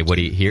and say, "What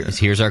do you?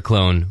 Here's our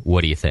clone.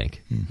 What do you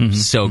think?" Mm-hmm.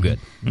 So good,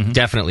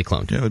 definitely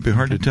cloned. Yeah, it would be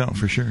hard to tell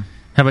for sure.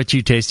 How about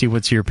you, Tasty?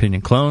 What's your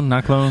opinion? Clone,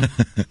 not clone?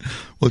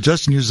 Well,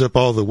 Justin used up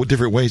all the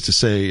different ways to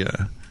say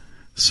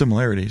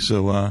similarity,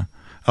 so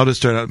I'll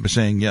just start out by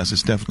saying yes,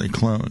 it's definitely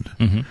cloned.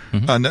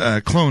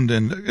 Cloned,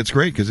 and it's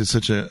great because it's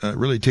such a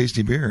really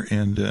tasty beer,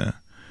 and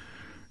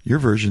your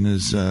version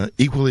is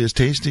equally as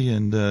tasty,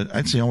 and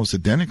I'd say almost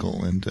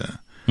identical, and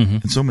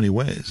in so many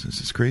ways. It's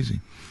just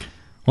crazy.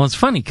 Well, it's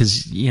funny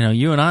because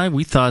you and I,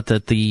 we thought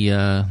that the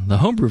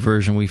homebrew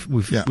version we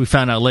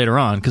found out later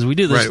on, because we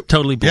do this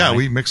totally blind. Yeah,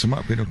 we mix them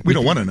up. We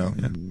don't want to know.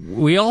 Yeah.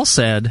 We all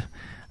said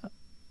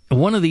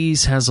one of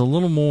these has a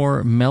little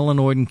more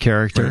melanoid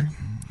character. Right.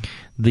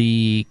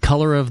 The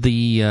color of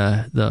the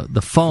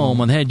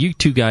foam on the head. You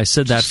two guys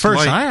said that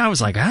first. I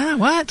was like,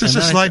 what? Just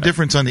a slight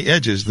difference on the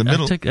edges, the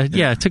middle.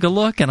 I took a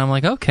look, and I'm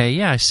like, okay,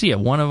 yeah, I see it.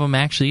 One of them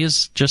actually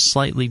is just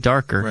slightly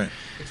darker. Right.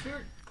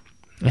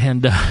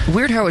 And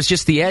weird how it's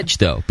just the edge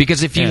though,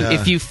 because if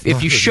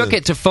you shook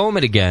it to foam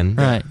it again,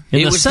 right, in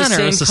it the was center, the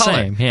same it's the color.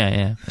 Same.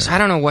 Yeah. So I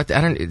don't know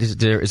is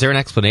there an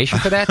explanation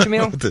for that,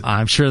 Jamil?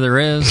 I'm sure there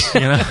is,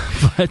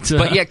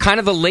 but yeah, kind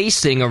of the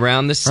lacing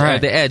around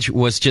the edge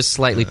was just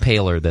slightly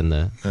paler than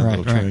the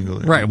little triangle.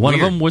 Right, one of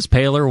them was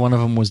paler, one of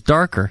them was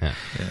darker. Yeah.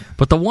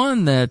 But the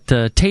one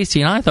that Tasty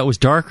and I thought was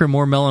darker,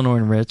 more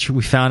melanoid rich,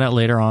 we found out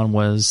later on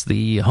was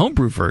the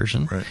homebrew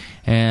version. Right.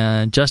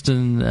 And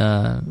Justin,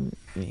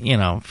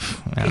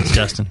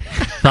 Justin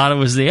thought it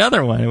was the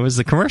other one. It was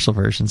the commercial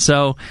version.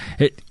 So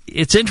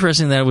it's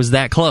interesting that it was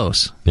that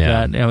close.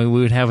 Yeah. That, we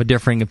would have a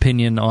differing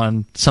opinion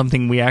on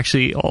something we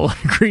actually all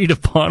agreed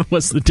upon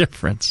was the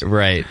difference.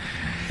 Right.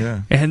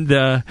 Yeah. And,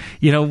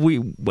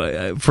 we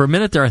for a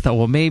minute there I thought,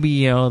 well,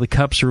 maybe, the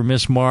cups were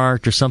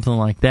mismarked or something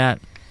like that.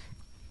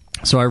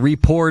 So I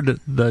re-poured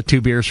the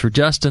 2 beers for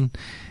Justin,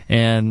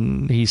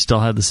 and he still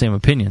had the same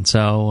opinion.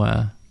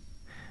 So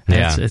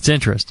it's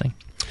interesting.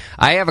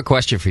 I have a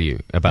question for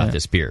you about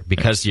this beer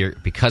because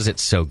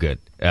it's so good.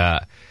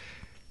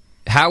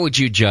 How would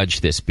you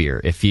judge this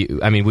beer?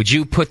 Would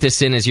you put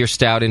this in as your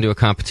stout into a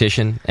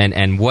competition?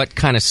 And what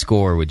kind of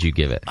score would you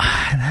give it?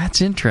 That's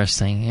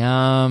interesting.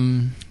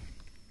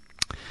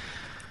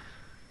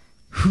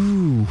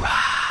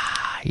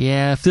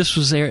 Yeah, if this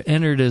was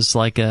entered as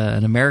like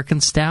an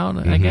American stout,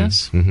 I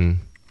guess. Mm-hmm.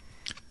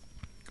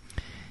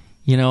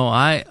 You know,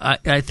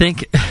 I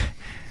think...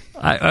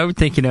 I would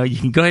think, you know, you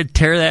can go ahead and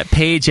tear that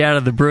page out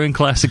of the Brewing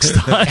Classic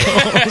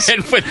Styles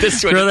and put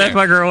this one throw in that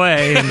there. fucker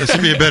away. And this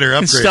would be a better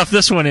upgrade. Stuff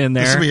this one in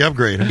there. This would be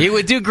upgrade. Huh? It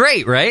would do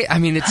great, right? I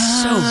mean,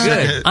 it's so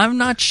good. I'm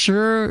not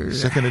sure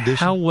Second edition.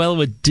 how well it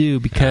would do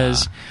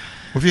because...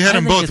 Well, if you had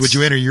them both, would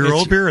you enter your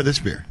old beer or this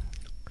beer?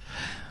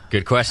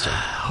 Good question.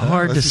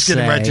 Hard to let's just get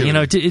say. him right to You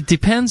know, it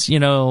depends, you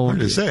know... Hard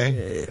to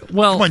say.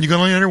 Well... Come on, you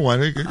can only enter one.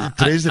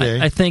 Today's the day.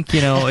 I think,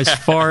 you know, as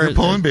far You're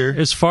pulling beer.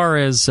 As far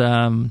as...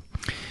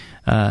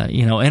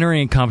 you know,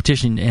 entering a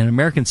competition in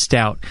American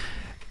Stout,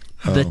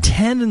 the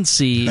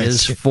tendency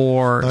is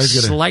for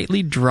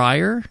slightly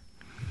drier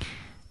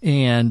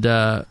and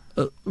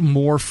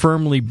more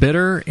firmly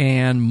bitter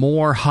and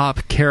more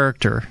hop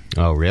character.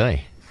 Oh,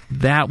 really?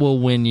 That will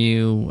win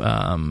you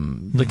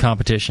the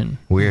competition.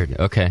 Weird.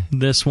 Okay.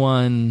 This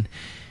one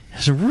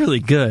is really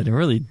good.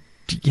 Really,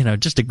 you know,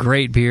 just a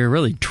great beer.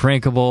 Really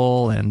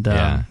drinkable and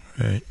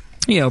right.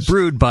 You know,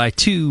 brewed by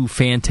two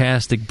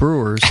fantastic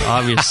brewers,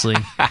 obviously.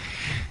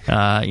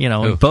 You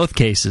know, in both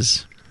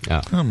cases.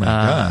 Oh my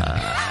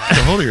God! Get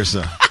a hold of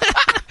yourself.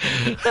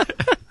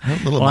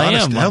 Have a little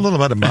modesty. Have a little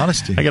bit of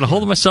modesty. I got a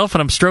hold of myself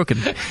and I'm stroking.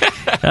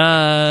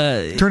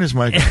 Turn his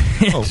mic.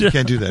 Oh, you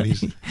can't do that.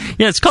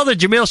 Yeah, it's called the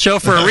Jamil Show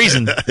for a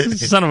reason.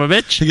 Son of a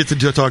bitch. He gets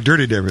to talk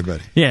dirty to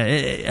everybody.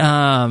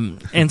 Yeah,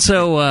 and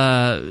so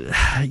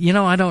you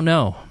know, I don't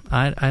know.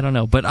 I don't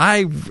know, but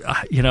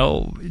you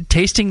know,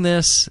 tasting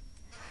this.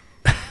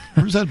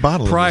 Where's that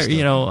bottle? Prior,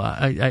 you know,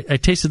 I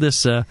tasted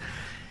this.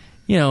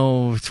 You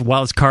know,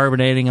 while it's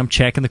carbonating, I'm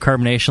checking the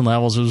carbonation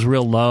levels. It was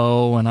real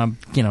low, and I'm,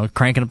 you know,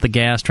 cranking up the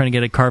gas, trying to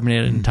get it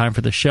carbonated in time for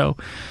the show.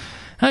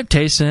 I'm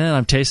tasting it.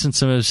 I'm tasting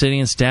some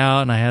Obsidian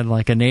Stout, and I had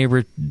like a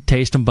neighbor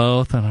taste them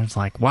both, and I was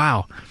like,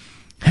 wow,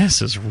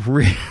 this is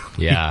really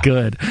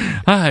good.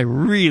 I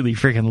really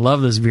freaking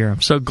love this beer.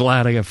 I'm so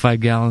glad I got 5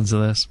 gallons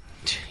of this.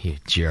 You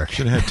jerk.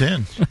 Should have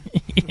had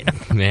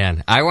 10.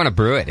 Man, I want to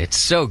brew it. It's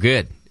so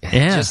good.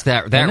 Yeah. Just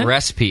that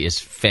recipe is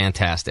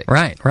fantastic.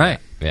 Right.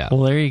 Yeah.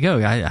 Well, there you go.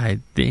 I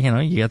you know,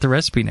 you got the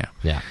recipe now.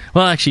 Yeah.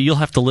 Well, actually, you'll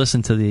have to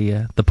listen to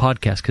the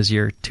podcast because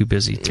you're too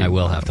busy to. I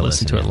will have to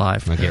listen to it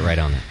live. I'll get right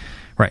on that.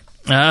 Right.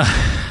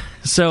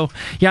 So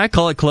yeah, I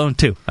call it clone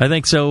too. I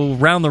think so.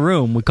 Round the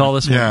room, we call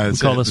this one. Yeah, we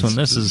call this one.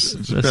 This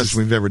is the best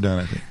we've ever done.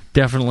 I think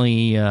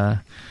definitely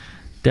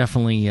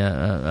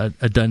a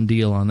done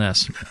deal on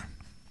this.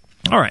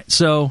 All right,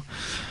 so.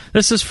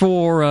 This is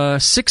for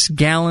 6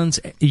 gallons,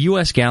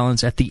 U.S.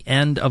 gallons, at the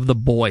end of the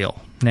boil.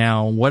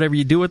 Now, whatever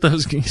you do with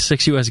those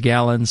 6 U.S.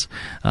 gallons,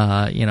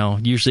 you know,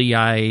 usually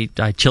I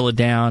chill it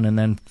down, and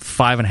then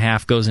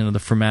 5.5 goes into the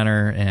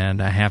fermenter,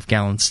 and a half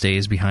gallon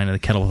stays behind in the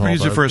kettle with all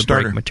the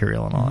break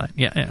material and all that.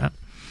 Yeah.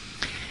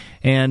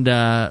 And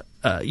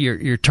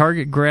your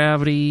target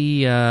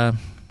gravity to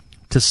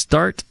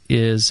start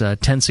is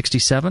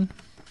 1067.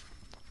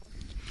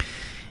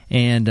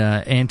 And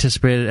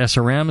anticipated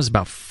SRM is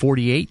about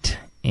 48.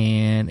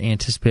 And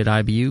anticipated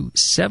IBU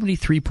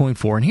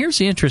 73.4. And here's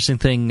the interesting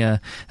thing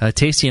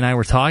Tasty and I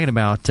were talking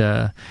about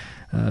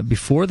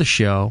before the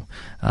show.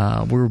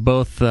 We were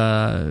both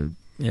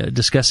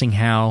discussing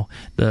how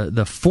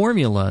the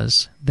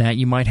formulas that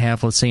you might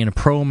have, let's say in a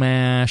Pro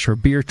Mash or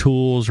Beer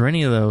Tools or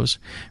any of those,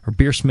 or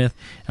Beersmith,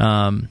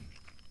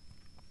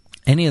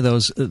 any of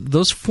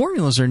those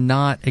formulas are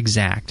not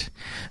exact.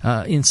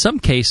 In some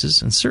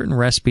cases, in certain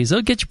recipes,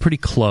 they'll get you pretty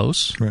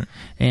close. Right.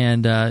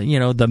 And, you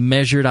know, the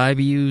measured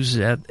IBUs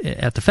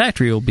at the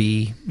factory will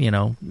be, you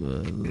know,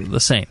 the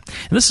same.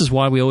 And this is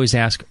why we always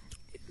ask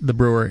the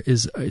brewer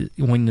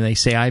when they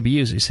say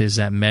IBUs, we say, is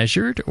that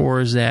measured or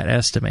is that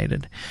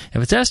estimated?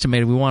 If it's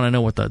estimated, we want to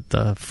know what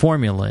the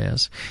formula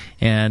is.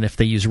 And if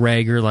they use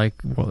Rager like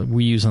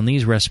we use on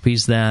these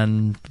recipes,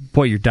 then,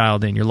 boy, you're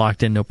dialed in. You're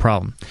locked in, no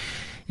problem.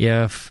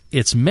 If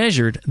it's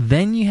measured,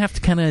 then you have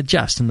to kind of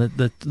adjust. And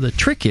the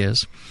trick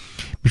is,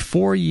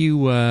 before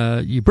you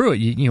brew it,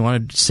 you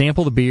want to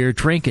sample the beer,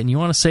 drink it, and you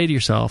want to say to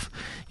yourself,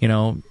 you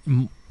know,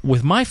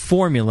 with my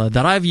formula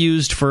that I've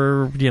used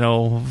for, you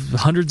know,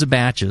 hundreds of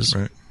batches,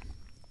 right,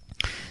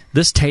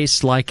 this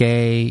tastes like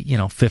a, you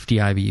know, 50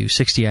 IBU,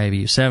 60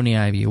 IBU, 70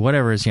 IBU,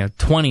 whatever it is, you know,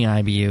 20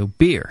 IBU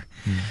beer.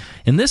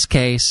 In this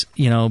case,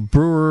 you know,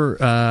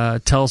 brewer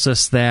tells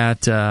us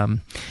that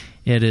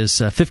it is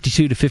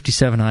 52 to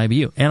 57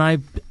 IBU, and I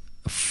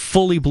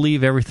fully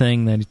believe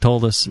everything that he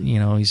told us. You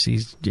know,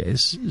 he's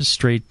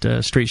straight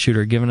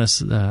shooter, giving us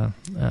the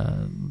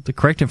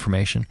correct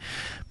information.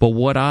 But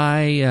what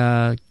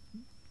I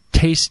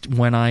taste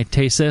when I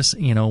taste this,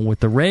 you know,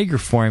 with the Rager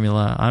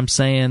formula, I'm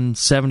saying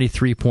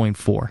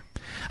 73.4.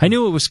 I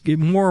knew it was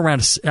more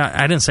around.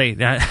 I didn't say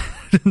that.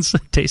 I didn't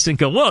taste it and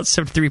go, well, it's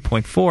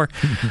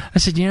 73.4. I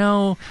said, you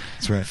know,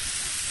 that's right.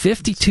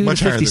 52 to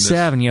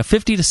 57. You know,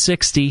 50 to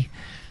 60.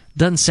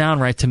 Doesn't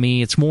sound right to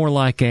me. It's more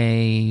like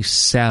a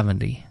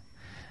 70.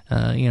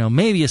 You know,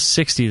 maybe a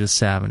 60 to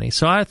 70.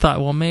 So I thought,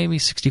 well, maybe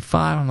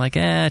 65. I'm like,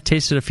 I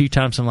tasted it a few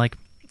times. I'm like,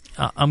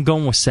 I'm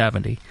going with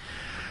 70.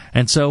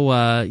 And so,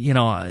 I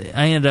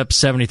ended up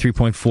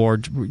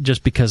 73.4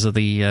 just because of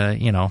the,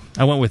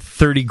 I went with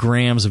 30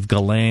 grams of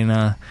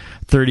Galena,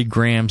 30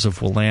 grams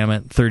of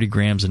Willamette, 30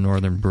 grams of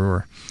Northern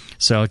Brewer.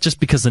 So just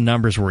because the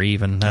numbers were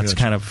even, that's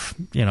kind of,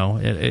 it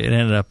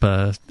ended up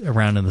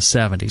around in the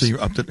 70s. So you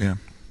upped it, yeah.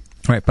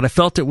 Right, but I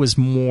felt it was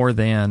more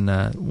than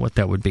what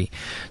that would be.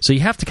 So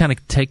you have to kind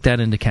of take that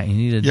into account. You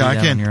need to do that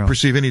on your own. I can't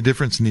perceive any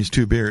difference in these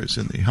two beers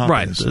in the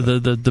hoppiness.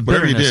 Right, the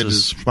whatever you bitterness did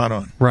is spot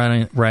on.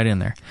 Right in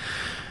there.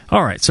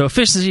 All right, so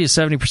efficiency is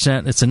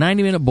 70%. It's a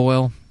 90-minute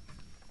boil.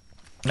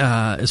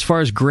 As far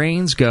as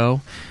grains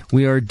go,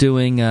 we are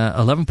doing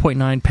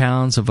 11.9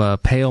 pounds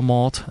of pale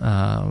malt,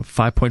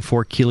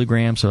 5.4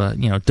 kilograms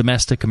of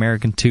domestic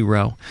American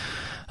 2-row,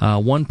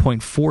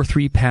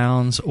 1.43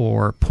 pounds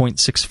or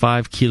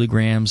 0.65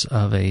 kilograms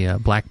of a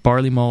black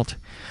barley malt,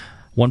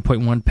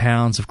 1.1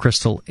 pounds of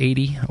Crystal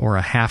 80 or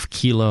a half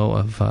kilo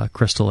of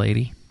Crystal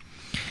 80.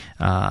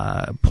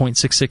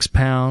 0.66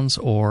 pounds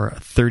or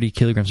 30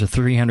 kilograms or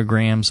 300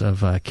 grams of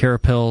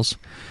Carapils,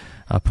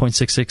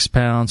 0.66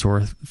 pounds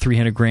or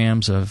 300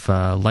 grams of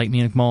light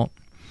Munich malt,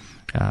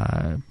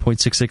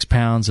 0.66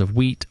 pounds of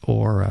wheat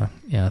or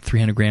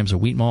 300 grams of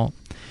wheat malt,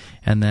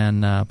 and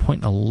then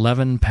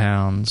 0.11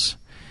 pounds,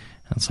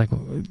 that's like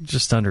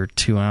just under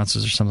 2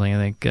 ounces or something, I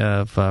think,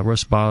 of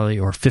roasted barley,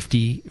 or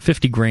 50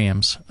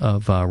 grams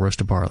of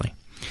roasted barley.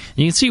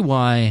 You can see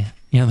why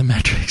the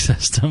metric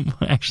system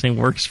actually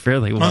works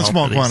fairly well. On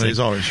small quantities,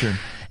 always, sure.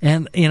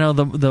 And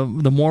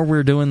the more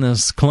we're doing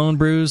this clone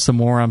brews, the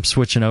more I'm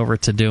switching over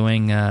to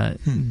doing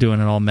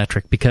it all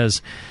metric,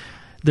 because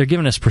they're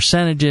giving us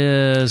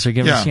percentages. They're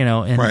giving us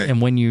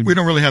and when we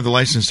don't really have the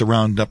license to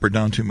round up or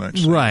down too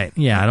much. So. Right?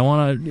 Yeah, I don't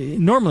want to.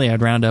 Normally,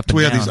 I'd round up.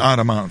 We have these odd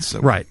amounts.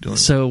 Right.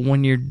 So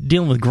when you're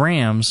dealing with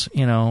grams,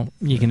 you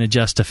can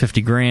adjust to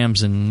 50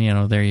 grams, and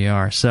there you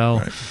are.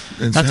 So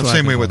and that's the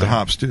same way with the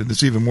hops too.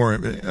 It's even more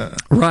a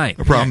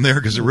problem there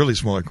because they're really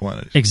smaller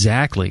quantities.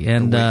 Exactly.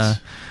 And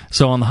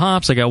so on the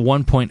hops, I got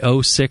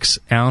 1.06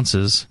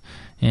 ounces.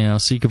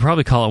 So you could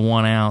probably call it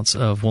 1 ounce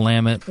of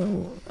Willamette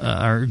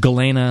or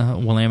Galena,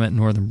 Willamette,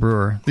 Northern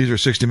Brewer. These are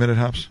 60-minute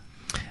hops?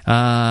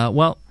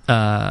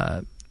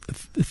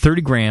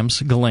 30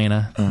 grams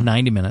Galena,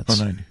 90 minutes.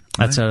 90.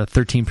 That's at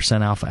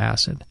 13% alpha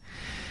acid.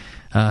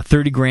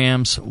 30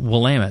 grams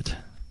Willamette,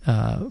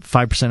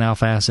 5%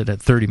 alpha acid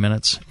at 30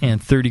 minutes,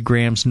 and 30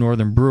 grams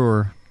Northern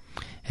Brewer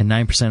and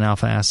 9%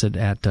 alpha acid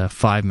at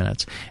 5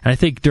 minutes. And I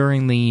think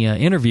during the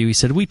interview, he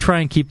said we try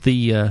and keep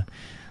the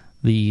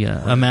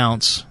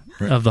amounts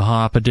of the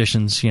hop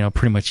additions,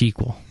 pretty much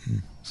equal.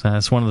 So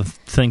that's one of the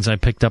things I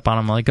picked up on.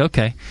 I'm like,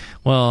 okay,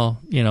 well,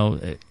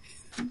 and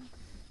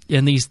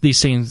these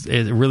things,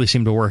 it really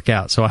seem to work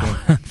out. So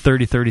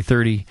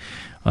 30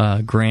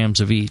 grams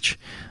of each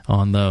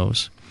on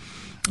those.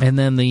 And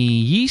then the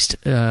yeast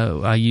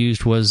I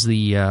used was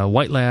the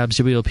White Labs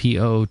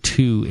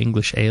WLP02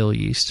 English Ale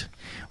yeast,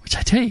 which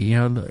I tell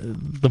you,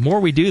 the more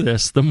we do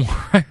this, the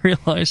more I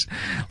realize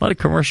a lot of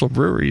commercial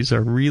breweries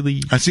are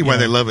really. I see why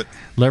they love it.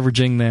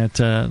 Leveraging that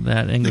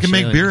English. They can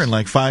make ale beer yeast in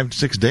like 5 to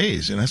 6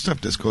 days, and that stuff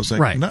just goes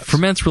like nuts.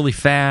 Ferments really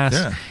fast.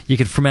 Yeah. You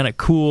can ferment it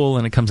cool,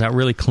 and it comes out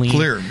really clean.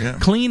 Clear, yeah.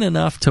 Clean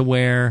enough to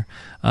where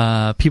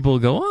people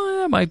go, oh,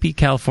 that might be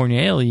California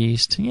ale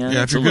yeast.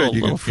 Yeah, it's a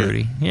little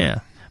fruity.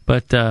 Yeah,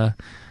 but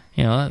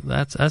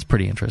that's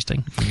pretty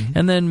interesting. Mm-hmm.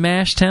 And then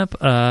mash temp.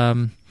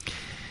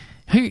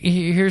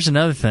 Here's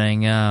another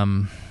thing.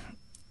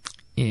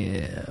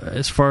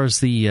 As far as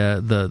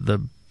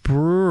the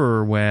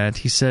brewer went,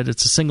 he said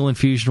it's a single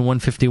infusion,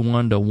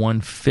 151 to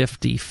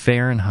 150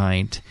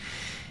 Fahrenheit,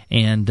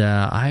 and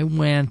I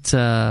went.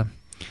 I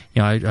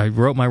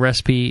wrote my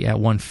recipe at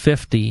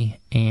 150,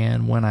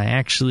 and when I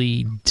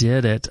actually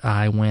did it,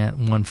 I went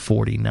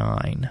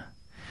 149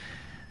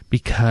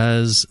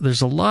 because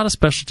there's a lot of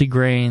specialty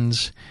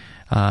grains.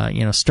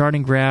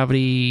 Starting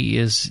gravity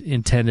is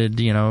intended,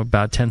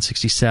 about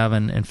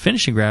 1067, and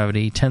finishing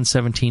gravity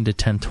 1017 to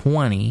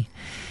 1020.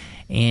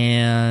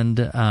 And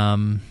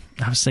I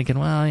was thinking,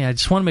 I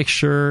just want to make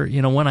sure,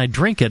 when I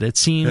drink it, it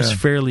seems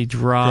fairly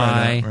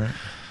dry. Right.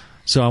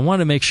 So I wanted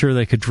to make sure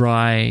they could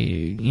dry,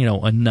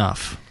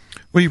 enough.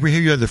 Well,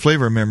 you had the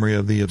flavor memory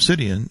of the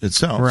Obsidian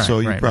itself, so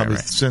you probably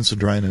sense the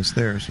dryness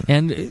there. So.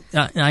 And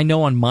I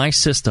know on my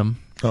system.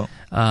 Oh.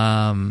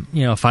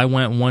 If I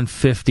went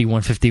 150,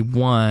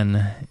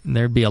 151,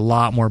 there'd be a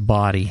lot more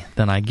body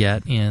than I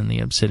get in the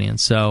Obsidian.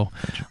 So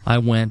I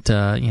went,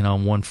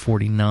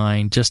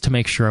 149 just to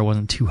make sure I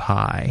wasn't too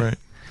high. Right.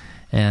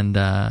 And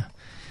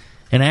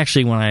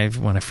actually, when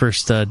I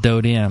first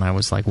dove in, I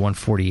was like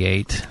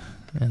 148,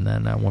 and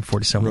then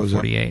 147,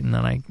 148, and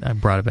then I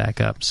brought it back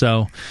up.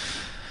 So,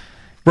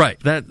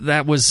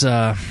 that was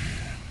kind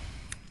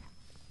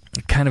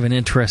of an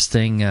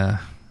interesting,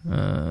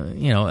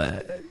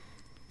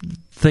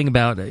 thing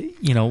about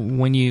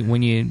when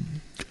you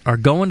are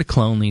going to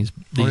clone these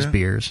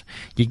beers,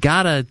 you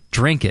gotta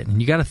drink it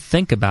and you gotta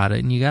think about it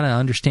and you gotta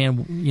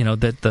understand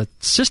that the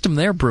system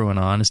they're brewing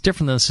on is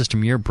different than the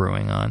system you're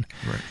brewing on,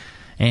 right.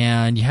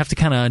 And you have to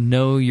kind of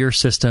know your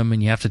system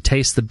and you have to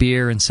taste the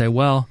beer and say,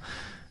 well,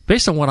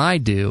 based on what I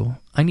do,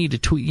 I need to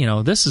tweak.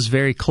 This is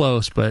very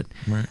close, but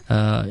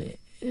I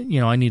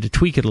need to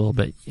tweak it a little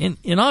bit.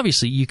 And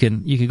obviously, you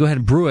can go ahead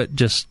and brew it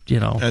just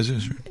as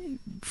is,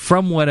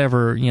 from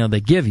whatever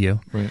they give you.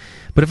 Right.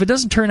 But if it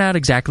doesn't turn out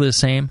exactly the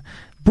same,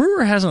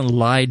 brewer hasn't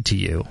lied to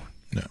you.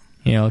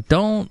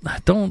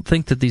 Don't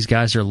think that these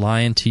guys are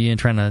lying to you and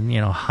trying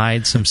to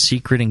hide some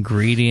secret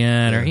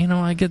ingredient or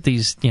I get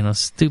these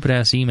stupid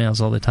ass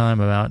emails all the time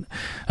about,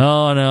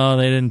 oh no,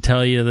 they didn't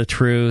tell you the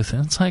truth.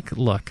 And it's like,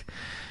 look,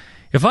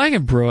 if I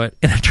can brew it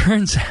and it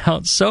turns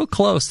out so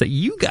close that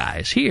you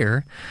guys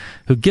here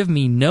who give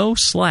me no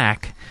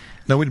slack,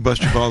 no, we'd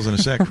bust your balls in a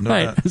second,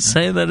 right?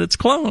 Say that it's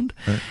cloned.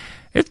 Right.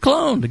 It's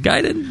cloned. The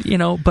guy didn't,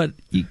 but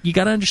you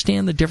got to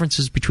understand the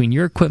differences between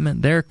your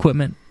equipment, their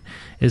equipment.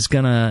 Is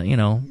gonna, you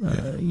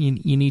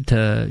need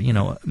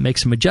to, make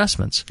some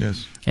adjustments.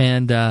 Yes.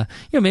 And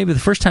maybe the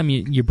first time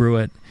you brew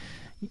it,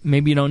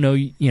 maybe you don't know,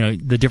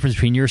 the difference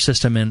between your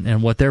system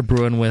and what they're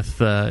brewing with,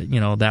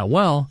 that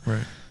well.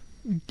 Right.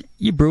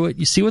 You brew it,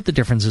 you see what the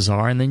differences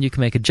are, and then you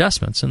can make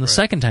adjustments. And the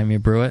second time you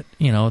brew it,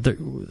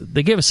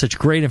 they give us such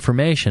great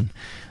information.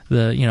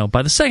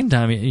 By the second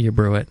time you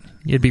brew it,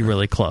 it'd be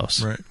really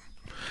close. Right.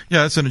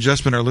 Yeah, that's an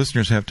adjustment our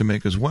listeners have to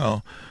make as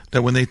well.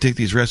 That when they take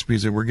these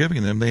recipes that we're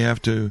giving them, they have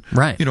to,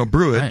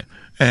 brew it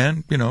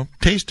and,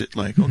 taste it.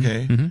 Like,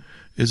 okay,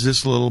 is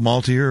this a little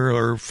maltier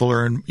or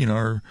fuller and,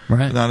 or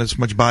not as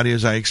much body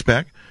as I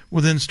expect?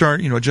 Well, then start,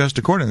 adjust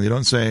accordingly.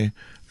 Don't say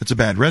it's a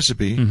bad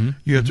recipe.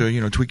 You have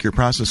to, tweak your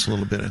process a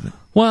little bit, I think.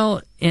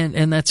 Well,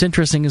 and that's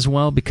interesting as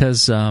well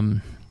because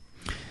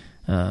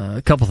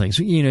a couple things.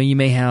 You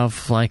may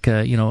have like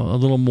a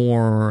little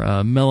more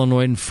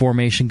melanoid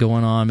formation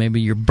going on.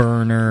 Maybe your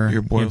burner,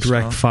 your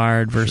direct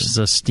fired versus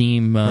a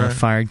steam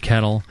fired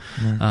kettle.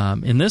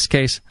 In this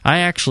case, I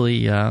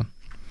actually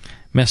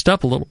messed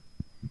up a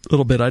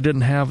little bit. I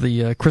didn't have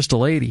the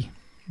Crystal 80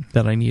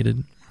 that I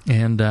needed,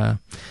 and I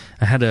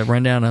had to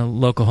run down a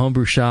local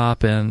homebrew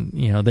shop, and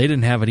they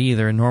didn't have it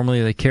either. And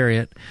normally they carry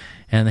it,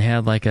 and they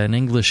had like an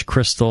English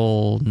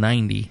Crystal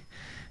 90.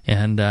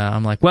 And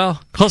I'm like,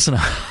 well, close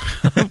enough.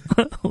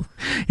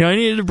 I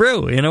needed to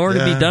brew in order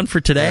to be done for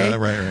today.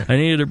 Right. I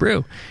needed to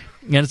brew,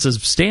 and it's a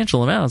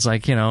substantial amount. It's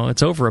like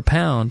it's over a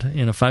pound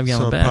in a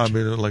 5-gallon batch.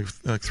 Probably like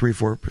 3,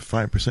 4,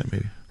 5%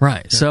 maybe.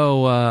 Right. Yeah.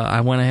 So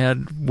I went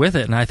ahead with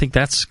it, and I think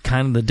that's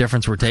kind of the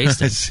difference we're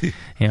tasting. I see.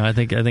 I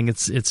think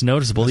it's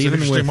noticeable, that's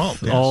even with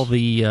malt, yes. all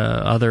the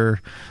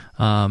other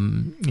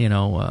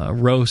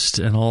roast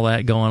and all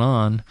that going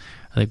on.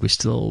 I think we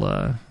still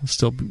a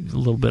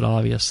little bit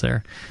obvious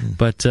there,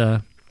 but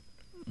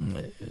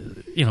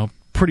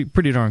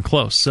pretty darn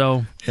close.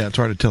 So yeah, it's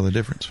hard to tell the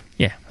difference.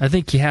 Yeah, I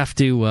think you have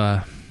to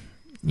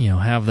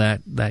have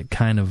that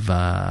kind of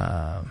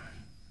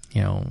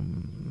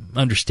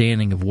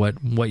understanding of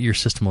what your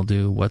system will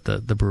do, what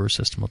the brewer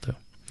system will do.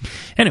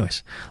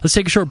 Anyways, let's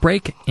take a short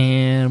break,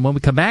 and when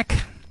we come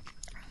back,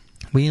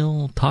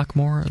 we'll talk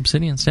more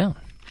Obsidian Stout.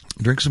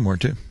 Drink some more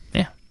too.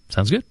 Yeah,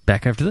 sounds good.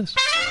 Back after this.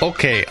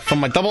 Okay, so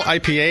my double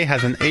IPA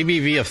has an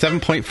ABV of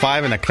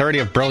 7.5 and a clarity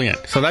of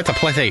brilliant, so that's a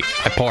 +8.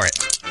 I pour it.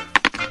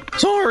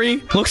 Sorry,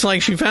 looks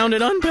like she found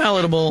it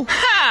unpalatable.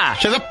 Ha!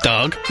 Shut up,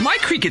 Doug. My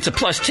creek gets a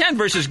 +10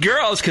 versus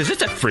girls because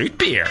it's a fruit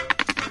beer.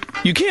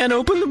 You can't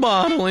open the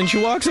bottle, and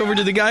she walks over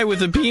to the guy with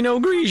the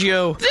Pinot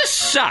Grigio. This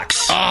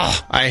sucks.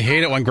 Oh, I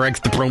hate it when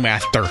Greg's the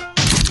brewmaster.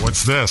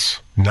 What's this?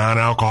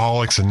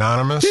 Non-Alcoholics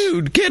Anonymous?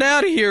 Dude, get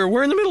out of here.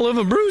 We're in the middle of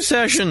a brew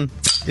session.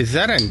 Is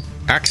that an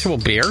actual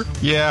beer?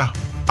 Yeah,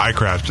 I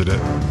crafted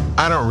it.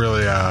 I don't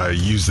really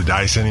use the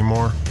dice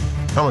anymore.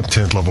 I'm a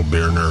 10th level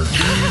beer nerd.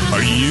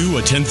 Are you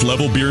a 10th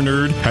level beer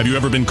nerd? Have you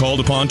ever been called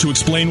upon to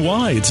explain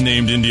why it's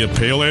named India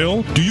Pale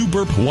Ale? Do you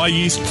burp Y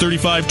Yeast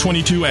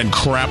 3522 and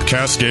crap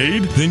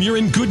Cascade? Then you're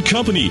in good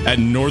company at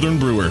Northern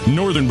Brewer.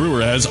 Northern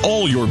Brewer has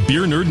all your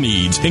beer nerd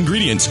needs,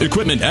 ingredients,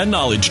 equipment, and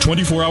knowledge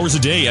 24 hours a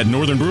day at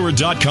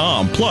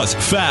northernbrewer.com. Plus,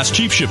 fast,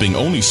 cheap shipping,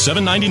 only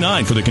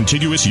 $7.99 for the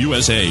contiguous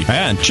USA.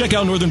 And check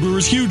out Northern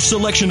Brewer's huge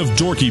selection of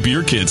dorky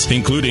beer kits,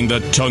 including the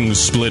Tongue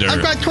Splitter.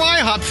 I've got dry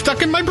hop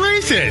stuck in my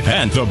braces.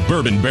 And the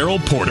Bourbon Barrel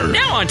Porter.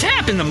 Now on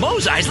tap in the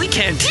Mos Eisley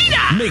Cantina.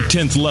 Make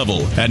 10th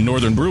level at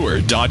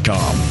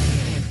northernbrewer.com.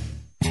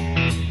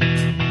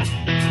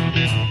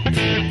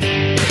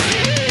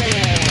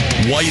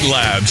 White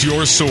Labs,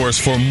 your source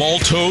for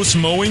maltose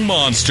mowing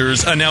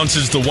monsters,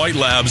 announces the White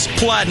Labs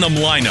Platinum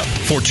lineup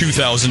for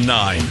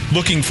 2009.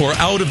 Looking for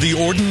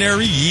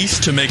out-of-the-ordinary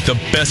yeast to make the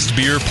best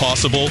beer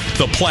possible?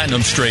 The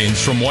Platinum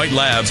strains from White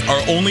Labs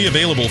are only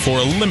available for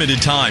a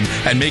limited time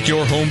and make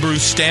your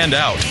homebrews stand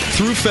out.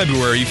 Through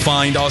February,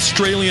 find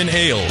Australian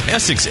Ale,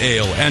 Essex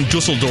Ale, and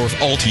Dusseldorf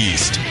Alt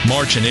yeast.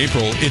 March and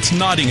April, it's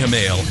Nottingham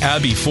Ale,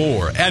 Abbey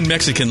 4, and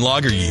Mexican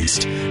Lager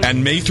yeast.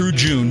 And May through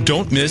June,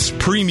 don't miss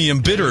Premium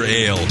Bitter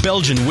Ale,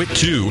 Belgian Wit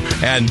 2,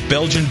 and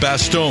Belgian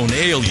Bastogne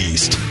Ale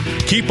yeast.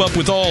 Keep up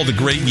with all the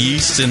great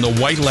yeasts in the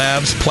White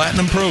Labs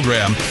Platinum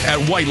program at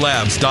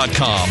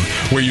whitelabs.com,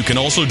 where you can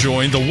also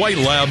join the White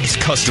Labs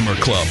Customer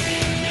Club.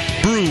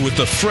 Brew with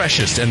the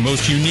freshest and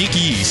most unique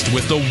yeast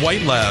with the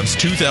White Labs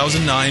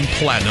 2009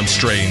 Platinum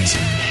strains.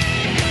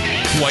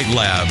 White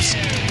Labs.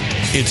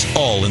 It's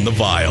all in the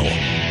vial.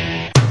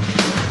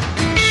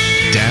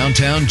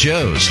 Downtown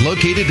Joe's,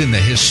 located in the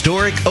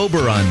historic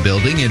Oberon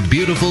building in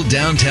beautiful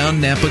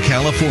downtown Napa,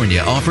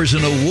 California, offers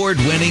an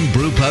award-winning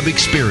brew pub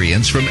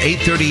experience from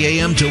 8:30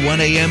 a.m. to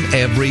 1 a.m.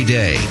 every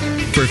day.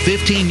 For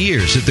 15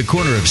 years at the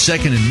corner of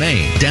 2nd and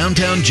Main,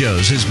 Downtown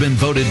Joe's has been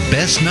voted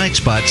Best Night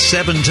Spot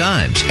 7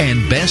 times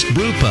and Best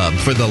Brew Pub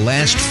for the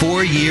last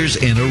 4 years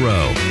in a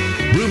row.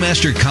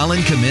 Brewmaster Colin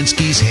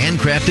Kaminsky's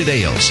handcrafted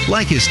ales,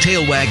 like his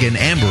Tail Wagon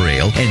Amber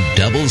Ale and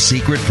Double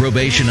Secret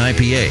Probation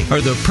IPA, are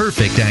the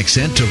perfect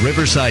accent to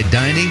riverside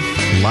dining,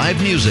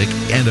 live music,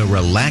 and a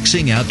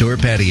relaxing outdoor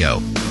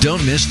patio.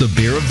 Don't miss the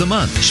Beer of the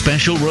Month,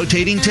 special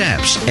rotating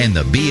taps, and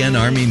the BN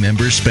Army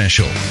Member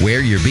Special.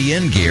 Wear your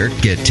BN gear,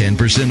 get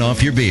 10%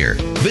 off your beer.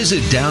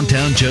 Visit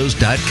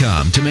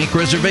downtownjoes.com to make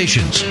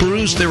reservations,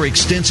 peruse their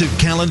extensive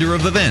calendar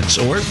of events,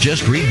 or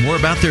just read more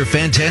about their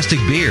fantastic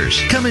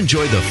beers. Come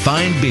enjoy the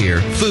fine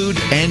beer, food,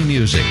 and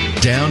music.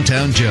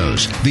 Downtown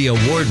Joe's, the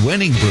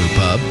award-winning brew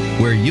pub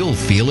where you'll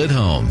feel at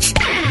home.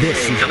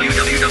 This is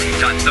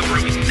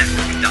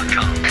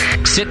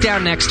www.thebrewingnetwork.com. Sit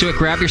down next to it,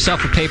 grab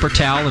yourself a paper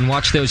towel, and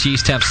watch those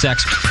yeast have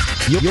sex.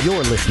 You're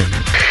listening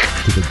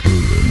to the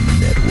Brewing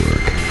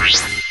Network.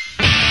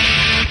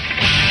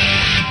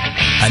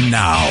 And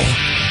now,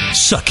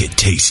 suck it,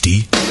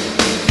 Tasty.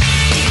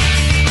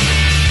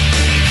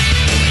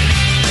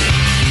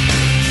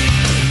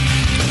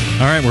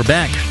 All right, we're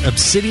back.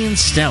 Obsidian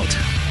Stout.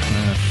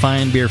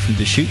 Fine beer from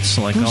Deschutes.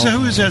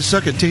 Who's that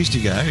suck it,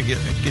 Tasty guy? Get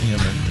him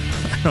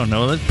in. I don't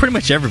know. Pretty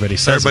much everybody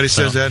says Everybody it,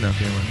 says so. that?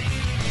 Okay, well.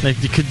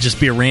 It could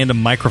just be a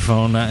random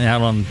microphone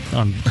out on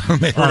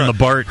the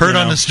BART. Heard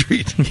on the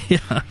street. Yeah.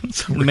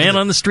 The man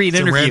on the street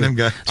interview. Some random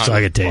guy.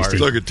 Suck it, Tasty.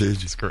 Suck it,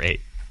 Tasty. It's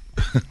great.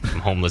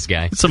 Some homeless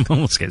guy. Some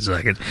homeless guy.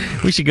 Suck it.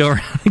 We should go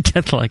around and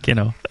get,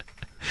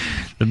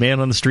 the man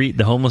on the street,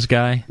 the homeless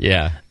guy.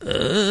 Yeah.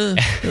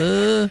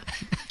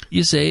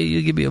 You say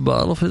you give me a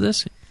bottle for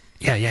this?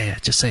 Yeah.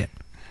 Just say it.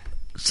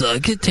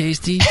 Suck it,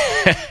 Tasty.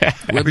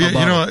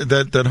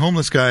 That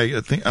homeless guy,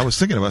 I was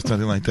thinking about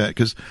something like that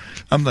because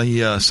I'm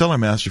the cellar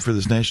master for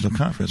this national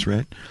conference,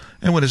 right?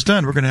 And when it's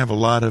done, we're going to have a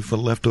lot of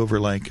leftover,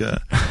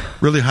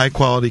 really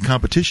high-quality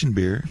competition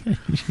beer.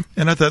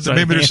 And I thought that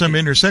maybe there's some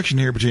intersection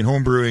here between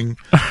homebrewing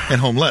and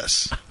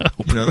homeless.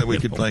 That we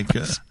could, I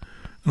don't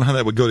know how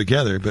that would go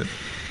together, but,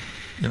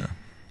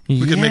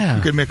 we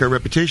could make our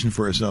reputation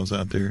for ourselves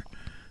out there.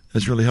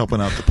 It's really helping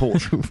out the poor.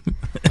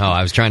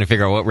 I was trying to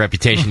figure out what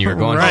reputation you were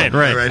going for.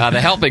 Right. The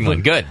helping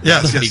one, good.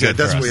 Yes,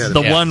 that's what we had.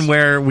 The one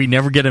where we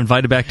never get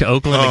invited back to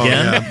Oakland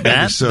again?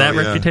 Yeah, that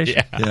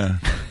reputation? Yeah.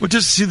 Well,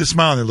 just to see the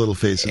smile on their little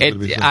faces.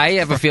 I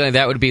have a feeling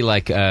that would be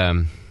like,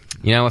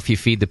 if you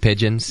feed the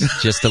pigeons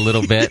just a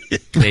little bit,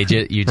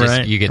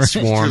 you get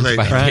swarmed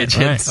by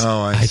pigeons. Right.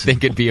 Oh, I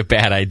think it'd be a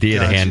bad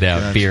idea to hand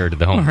out beer to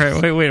the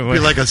homeless. Wait. It'd be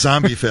like a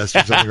zombie fest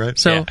or something, right?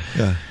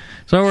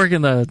 So I work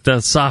in the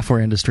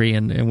software industry,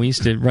 and we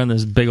used to run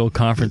this big old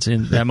conference at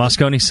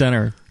Moscone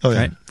Center. Oh,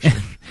 yeah. Right?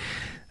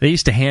 They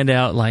used to hand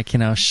out,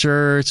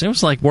 shirts. It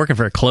was like working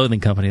for a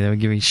clothing company. They would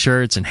give you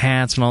shirts and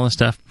hats and all this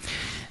stuff.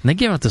 And they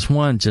gave out this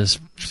one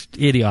just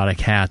idiotic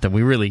hat that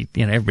we really,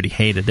 everybody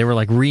hated. They were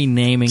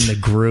renaming the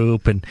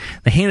group, and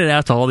they handed it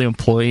out to all the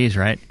employees,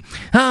 right?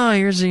 Oh,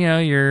 here's,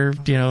 your,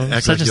 such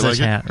and such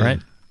hat,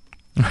 right?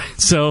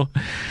 So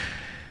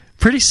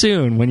pretty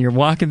soon, when you're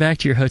walking back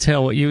to your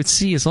hotel, what you would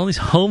see is all these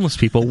homeless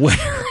people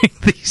wearing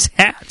these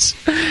hats.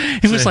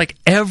 It was like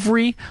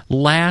every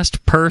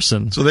last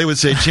person. So they would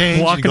say,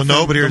 change. You go,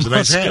 no, but here's a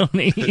nice hat.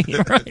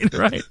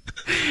 Right.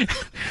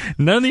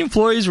 None of the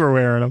employees were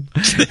wearing them.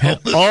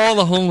 All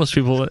the homeless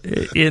people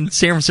in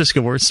San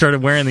Francisco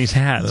started wearing these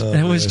hats.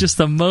 And it was just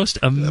the most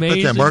amazing I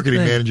bet that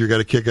marketing manager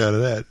got a kick out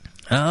of that.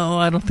 Oh,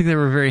 I don't think they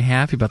were very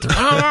happy about their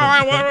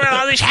I want to wear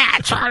all these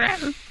hats.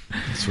 That's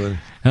funny.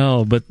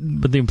 Oh, but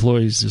the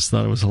employees just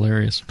thought it was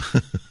hilarious.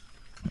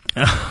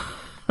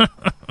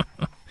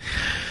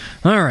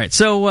 All right,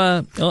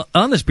 so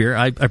on this beer,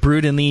 I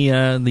brewed in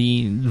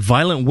the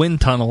violent wind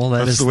tunnel.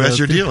 That's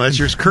your deal. That's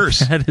your curse.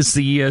 That is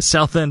the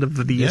south end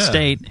of the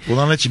estate. Well,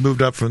 now that you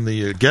moved up from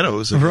the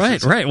ghettos,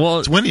 right. Well,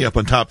 it's windy up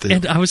on top there.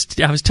 And I was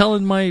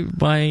telling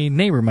my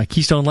neighbor, my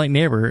Keystone Light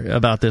neighbor,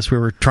 about this. We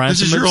were trying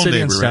some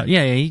Obsidian Stout. Right?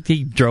 Yeah,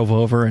 he drove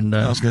over, and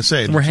I was going to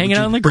say, we're hanging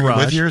out in the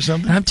garage. With you or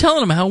something? And I'm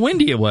telling him how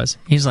windy it was.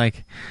 He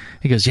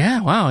goes, yeah,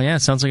 wow, yeah,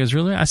 it sounds like it's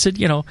really. I said,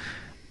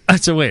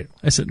 wait.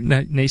 I said,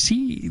 now you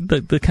see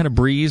the kind of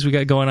breeze we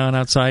got going on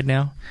outside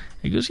now?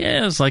 He goes,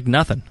 yeah, it's like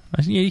nothing.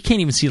 I said, you can't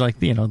even see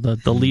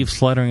the leaves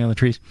fluttering on the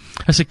trees.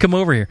 I said, come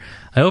over here.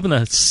 I open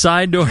the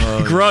side door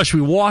of the garage. We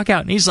walk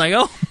out, and he's like,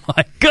 oh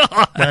my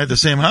God. At the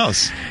same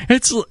house.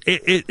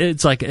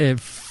 It's like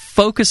it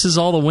focuses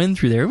all the wind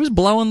through there. It was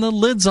blowing the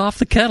lids off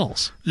the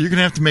kettles. You're going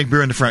to have to make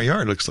beer in the front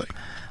yard, it looks like.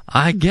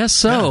 I guess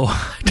so.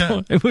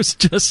 Yeah. It was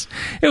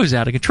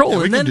out of control. Yeah,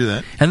 we can do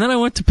that. And then I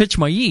went to pitch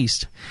my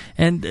yeast.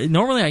 And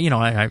normally,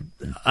 I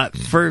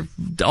for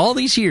all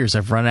these years,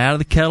 I've run out of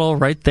the kettle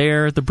right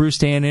there at the brew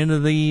stand into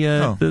the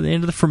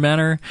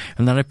fermenter,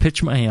 and then I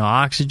pitch my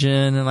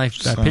oxygen, and I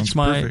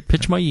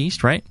pitch my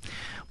yeast, right?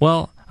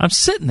 Well, I'm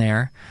sitting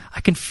there.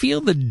 I can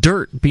feel the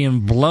dirt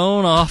being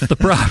blown off the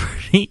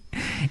property.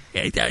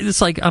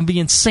 It's like I'm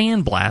being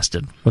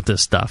sandblasted with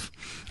this stuff.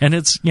 And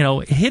it's,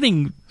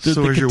 hitting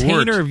the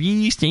container of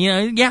yeast.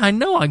 I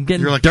know I'm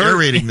getting You're like dirt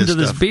aerating into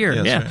this stuff. beer.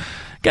 Yes, yeah. right.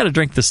 Got to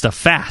drink this stuff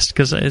fast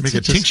because it's Make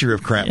a just, tincture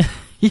of crap.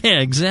 Yeah,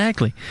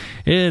 exactly.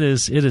 It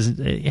is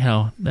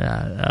a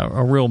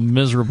real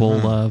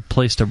miserable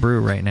place to brew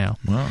right now.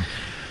 Wow.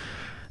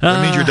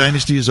 That means your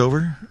dynasty is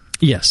over?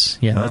 Yes.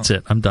 Yeah, That's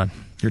it. I'm done.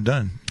 You're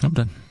done. I'm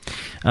done.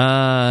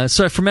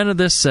 So I fermented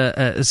this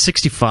at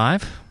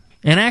 65.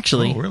 And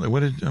actually, really?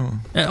 What did?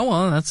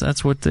 Well,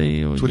 that's what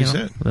they. That's what he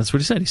said. That's what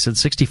he said. He said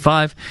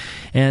 65,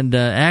 and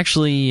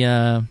actually,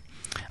 I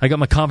got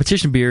my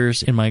competition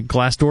beers in my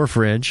glass door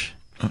fridge,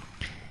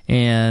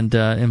 and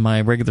in my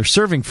regular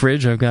serving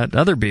fridge, I've got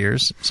other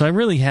beers. So I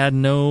really had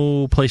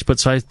no place but.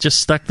 So I just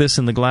stuck this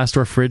in the glass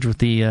door fridge with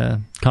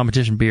the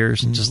competition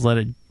beers, and just let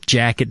it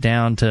jack it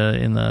down to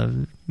in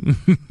the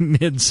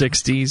mid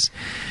 60s,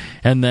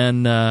 and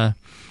then I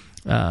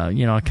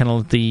kind of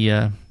let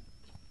the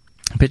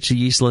pitch the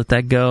yeast, let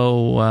that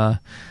go.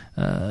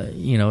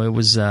 It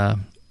was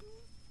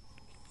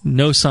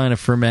no sign of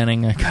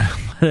fermenting. I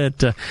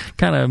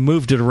kind of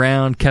moved it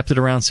around, kept it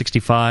around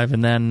 65,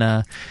 and then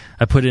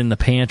I put it in the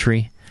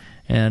pantry,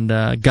 and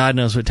God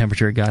knows what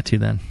temperature it got to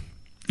then.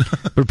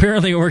 But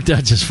apparently it worked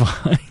out just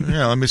fine.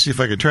 Yeah, let me see if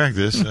I can track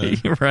this.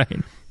 Right.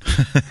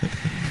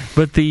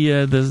 But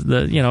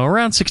the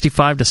around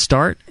 65 to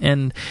start,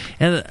 and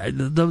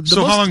the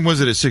so how long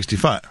was it at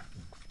 65?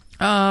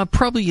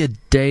 Probably a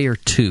day or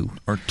two.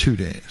 Or 2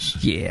 days.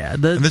 Yeah.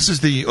 And this is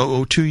the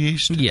 002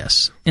 yeast?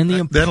 Yes. And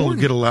that'll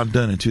get a lot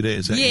done in 2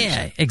 days.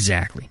 Yeah,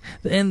 exactly.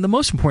 And the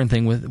most important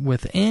thing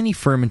with any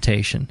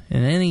fermentation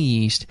and any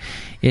yeast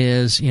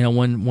is,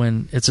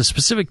 when it's a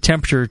specific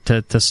temperature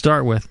to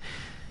start with,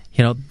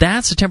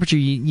 that's the temperature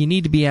you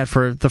need to be at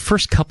for the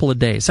first couple of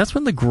days. That's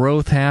when the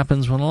growth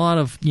happens, when a lot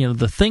of,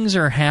 the things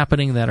are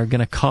happening that are going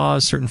to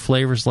cause certain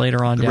flavors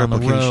later on down the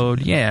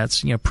road. Yeah,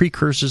 it's,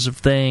 precursors of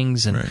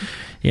things and,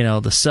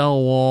 the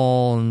cell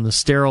wall and the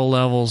sterile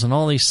levels and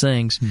all these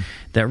things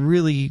that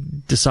really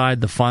decide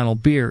the final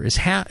beer is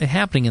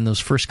happening in those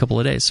first couple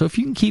of days. So if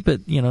you can keep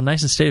it,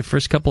 nice and steady the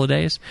first couple of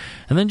days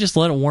and then just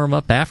let it warm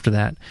up after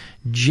that,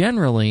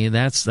 generally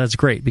that's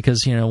great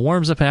because,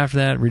 warms up after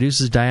that,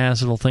 reduces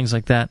diacetyl, things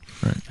like that.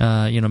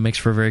 Right. Makes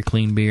for a very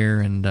clean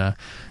beer, and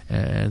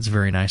it's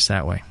very nice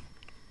that way.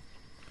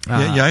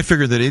 I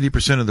figured that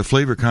 80% of the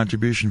flavor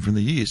contribution from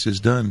the yeast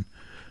is done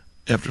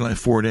after like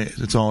 4 days.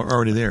 It's all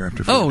already there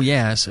after 4 days. Oh,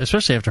 yes,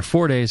 especially after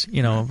 4 days.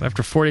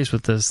 After 4 days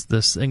with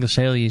this English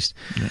ale yeast,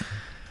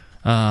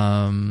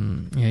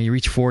 you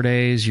reach 4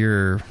 days,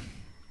 you're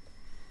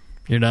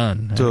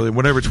done. So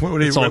whatever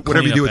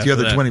you do with the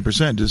other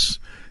 20%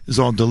 is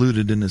all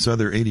diluted in this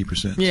other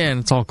 80%. Yeah,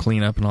 and it's all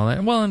clean up and all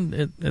that. Well,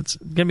 and it's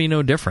going to be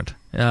no different.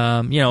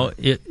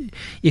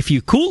 If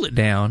you cool it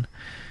down,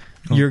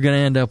 you're going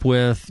to end up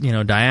with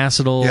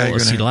diacetyl,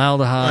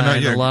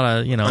 acetaldehyde, a lot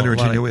of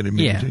under-attenuated.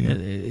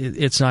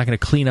 It's not going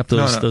to clean up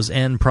those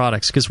end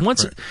products because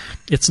once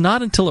it's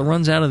not until it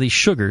runs out of these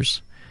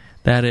sugars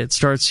that it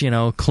starts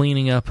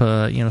cleaning up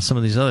some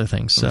of these other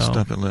things. So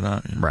stuff it let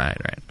out. Yeah. Right.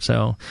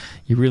 So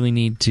you really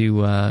need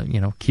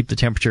to keep the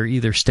temperature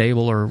either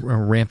stable or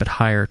ramp it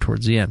higher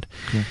towards the end.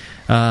 Okay.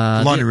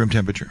 Laundry room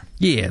temperature.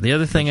 Yeah. The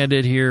other thing I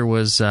did here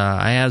was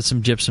I added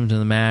some gypsum to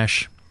the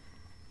mash.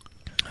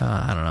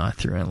 I don't know. I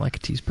threw in like a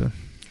teaspoon.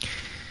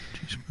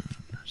 Let's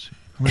see.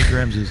 How many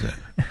grams is that?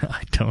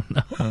 I don't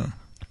know.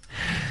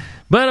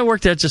 But it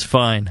worked out just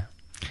fine.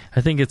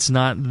 I think it's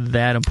not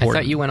that important. I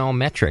thought you went all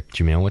metric,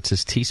 Jamil. What's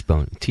this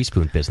teaspoon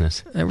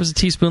business? There was a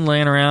teaspoon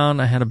laying around.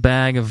 I had a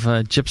bag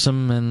of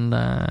gypsum, and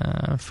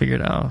I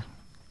figured, I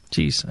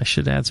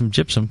should add some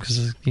gypsum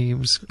because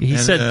he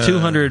said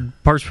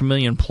 200 parts per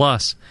million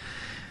plus,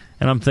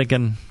 and I'm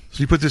thinking.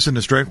 So you put this in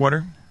the strike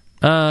water?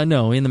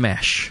 No, in the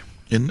mash.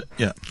 In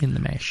the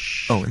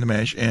mash. Oh, in the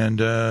mash, and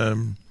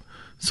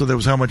so there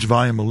was how much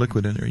volume of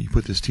liquid in there? You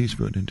put this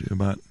teaspoon into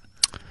about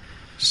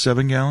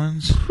 7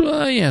 gallons?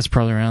 Yeah, it's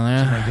probably around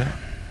there.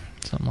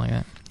 Something like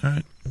that. All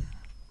right.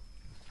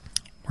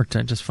 Worked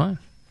out just fine.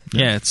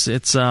 Yeah, it's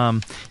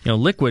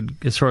liquid.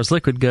 As far as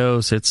liquid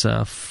goes, it's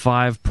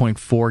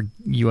 5.4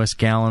 U.S.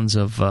 gallons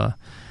of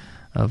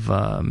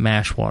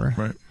mash water.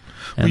 Right.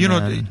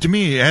 Well, to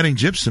me, adding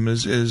gypsum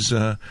is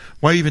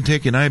why even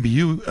take an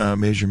IBU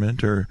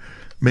measurement or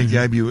make the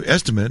IBU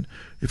estimate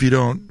if you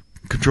don't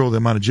control the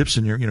amount of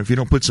gypsum if you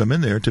don't put some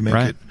in there to make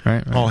it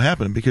all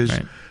happen. Because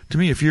to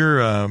me, if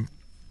you're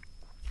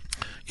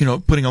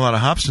putting a lot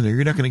of hops in there,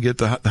 you're not going to get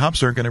the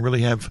hops aren't going to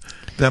really have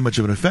that much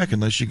of an effect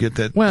unless you get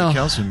that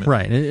calcium in.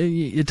 Right.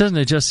 It doesn't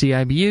adjust the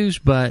IBUs,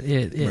 but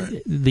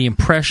the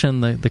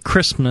impression, the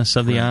crispness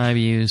of the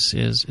IBUs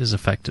is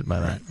affected by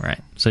that.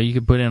 Right. So you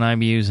could put in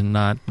IBUs and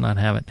not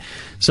have it.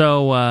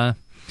 So I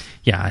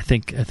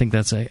think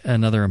that's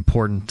another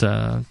important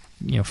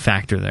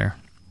factor there.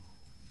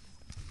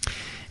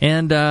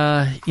 And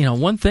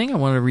one thing I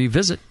want to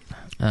revisit,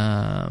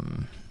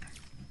 brown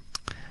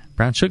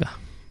sugar.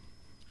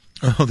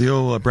 Oh, the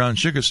old brown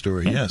sugar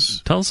story,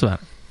 yes. Tell us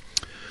about it.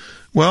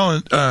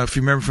 Well, if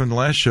you remember from the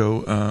last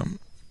show,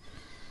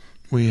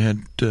 we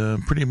had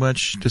pretty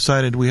much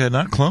decided we had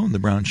not cloned the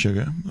brown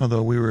sugar,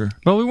 although we were...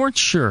 Well, we weren't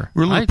sure.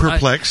 We were a little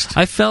perplexed.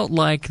 I felt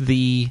like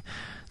the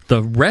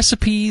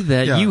recipe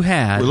that you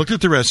had... We looked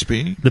at the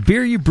recipe. The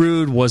beer you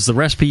brewed was the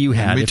recipe you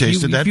had. And we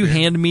tasted that If you beer.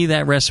 handed me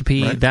that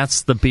recipe, Right.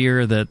 that's the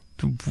beer that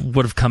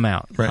would have come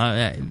out.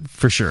 Right.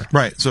 For sure.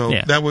 Right, so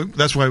Yeah.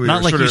 that's why we Not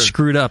were like sort you of...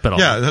 screwed up at all.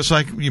 Yeah, that's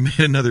like you made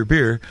another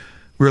beer.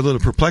 We were a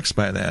little perplexed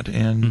by that,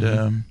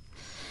 and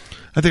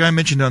I think I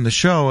mentioned on the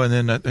show, and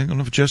then I don't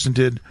know if Justin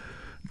did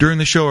during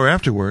the show or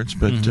afterwards,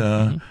 but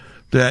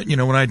that,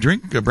 when I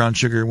drink a brown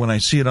sugar, when I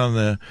see it on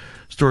the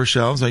store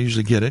shelves, I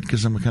usually get it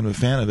because I'm kind of a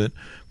fan of it.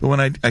 But when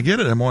I get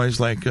it, I'm always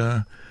like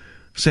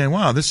saying,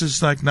 wow, this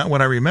is like not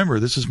what I remember.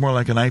 This is more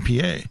like an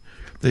IPA.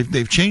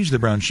 They've changed the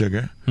brown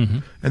sugar.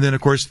 And then,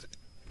 of course,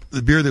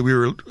 the beer that we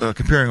were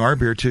comparing our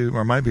beer to,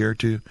 or my beer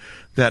to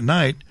that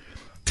night,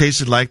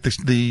 tasted like the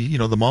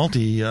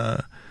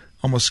malty,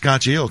 almost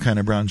Scotch ale kind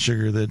of brown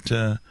sugar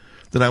that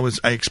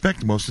I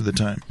expect most of the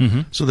time.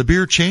 So the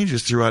beer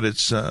changes throughout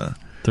its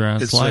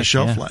life,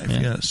 shelf life.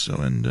 Yes.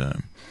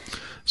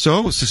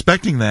 So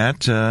suspecting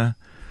that,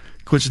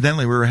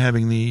 coincidentally, we were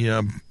having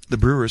the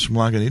brewers from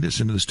Lagunitas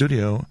into the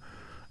studio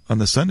on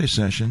the Sunday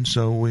session.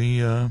 So we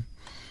had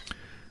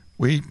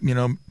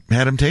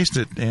them taste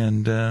it,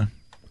 and I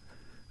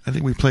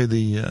think we played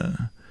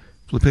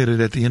it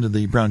at the end of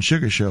the brown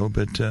sugar show.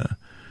 But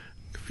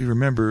if you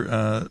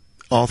remember,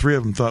 all three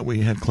of them thought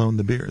we had cloned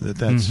the beer.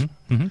 That's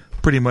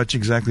pretty much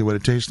exactly what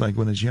it tastes like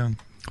when it's young.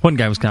 One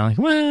guy was kind of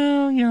like,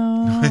 well,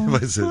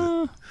 Was it?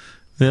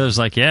 The other was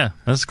like, yeah,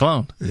 that's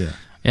cloned. Yeah.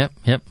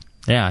 Yep.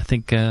 Yeah, I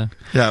think... yeah,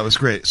 it was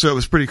great. So it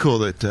was pretty cool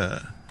that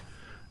the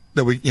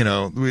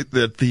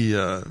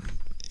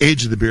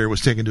age of the beer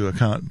was taken into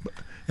account,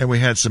 and we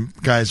had some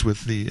guys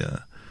with the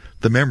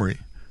memory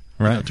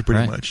to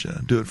pretty much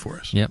do it for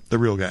us. Yep. The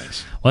real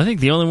guys. Well, I think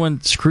the only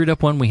screwed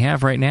up one we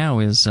have right now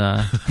is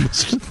the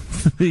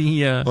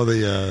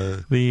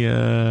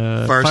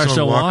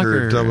Firestone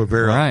Walker double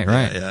barrel.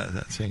 Right. Yeah,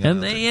 that's hanging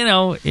and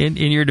out in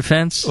your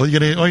defense, you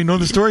know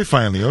the story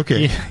finally.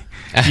 Okay,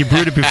 you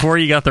brewed it before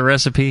you got the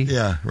recipe.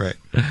 Yeah, right.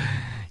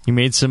 You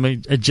made some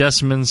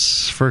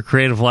adjustments for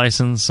creative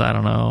license. I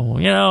don't know,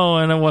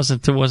 and it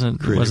wasn't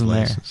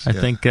license, there. I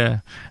think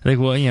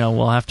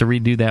we'll have to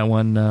redo that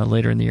one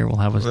later in the year. We'll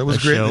have a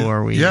show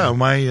where we. Yeah,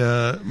 my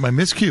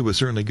miscue was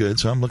certainly good,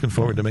 so I'm looking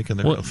forward to making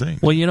the real thing.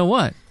 Well, you know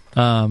what?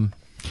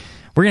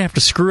 We're gonna have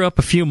to screw up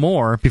a few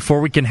more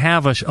before we can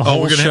have a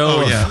whole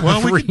show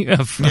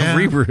of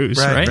rebrews,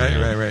 right?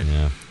 Right.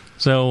 Yeah.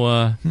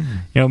 So,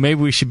 maybe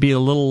we should be a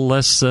little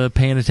less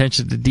paying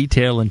attention to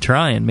detail and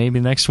trying.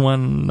 Maybe next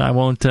one I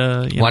won't.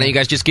 Why don't you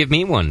guys just give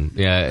me one?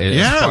 We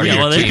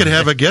could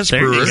have a guest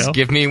brewer. Just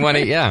give me one.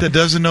 That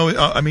doesn't know.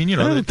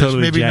 That's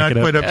totally maybe not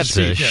quite up to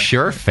speed. That's a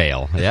sure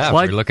fail. Yeah,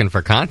 if you're looking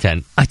for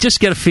content. I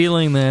just get a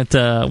feeling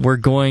that we're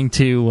going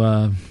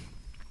to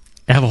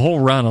have a whole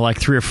run of like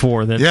 3 or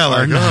 4 that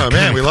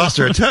we lost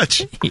our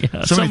touch.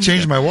 Somebody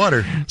changed my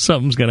water.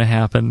 Something's going to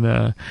happen.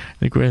 I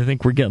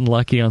think we're getting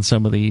lucky on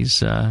some of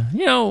these. We're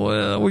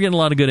getting a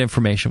lot of good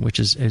information, which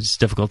is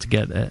difficult to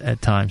get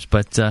at times.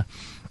 But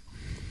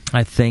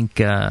I think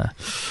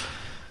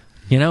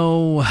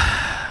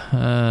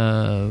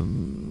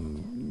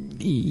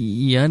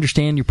you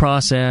understand your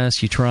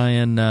process. You try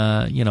and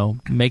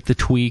make the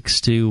tweaks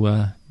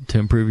to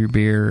improve your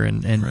beer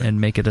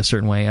and make it a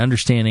certain way.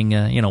 Understanding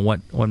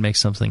what makes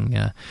something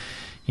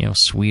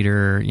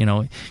sweeter.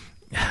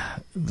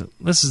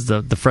 This is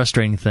the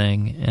frustrating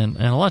thing, and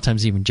a lot of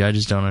times even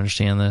judges don't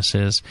understand this.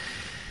 Is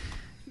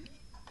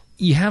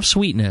you have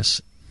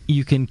sweetness,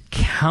 you can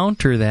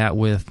counter that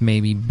with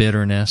maybe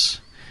bitterness,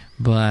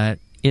 but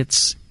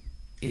it's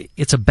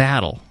a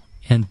battle,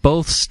 and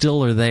both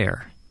still are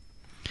there.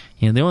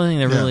 The only thing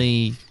that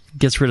really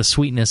gets rid of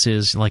sweetness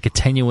is like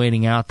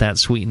attenuating out that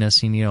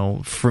sweetness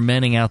and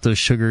fermenting out those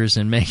sugars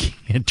and making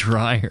it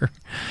drier.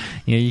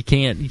 You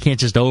can't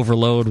just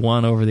overload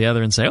one over the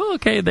other and say, oh,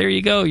 okay, there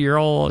you go, you're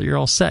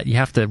all set. You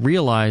have to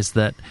realize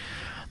that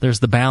there's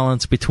the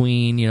balance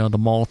between the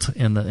malt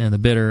and the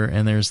bitter,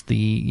 and there's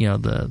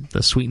the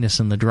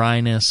sweetness and the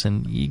dryness,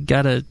 and you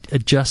got to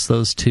adjust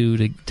those two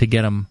to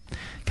get them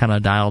kind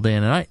of dialed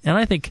in. And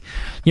I think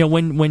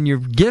when you're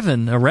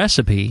given a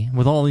recipe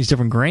with all these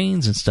different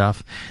grains and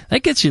stuff,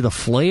 that gets you the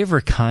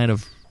flavor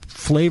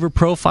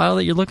profile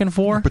that you're looking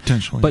for,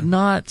 potentially, but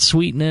not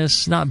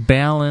sweetness, not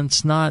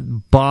balance,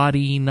 not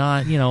body,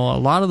 not a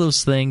lot of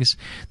those things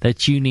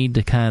that you need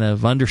to kind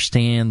of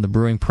understand the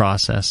brewing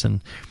process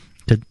and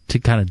to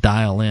kind of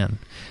dial in.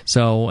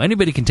 So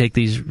anybody can take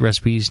these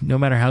recipes, no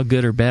matter how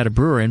good or bad a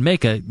brewer, and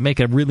make a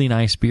really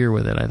nice beer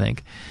with it, I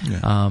think.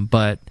 Yeah.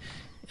 But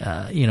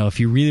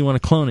if you really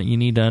want to clone it, you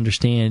need to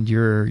understand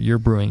your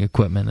brewing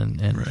equipment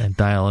and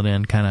dial it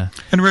in, kind of.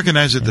 And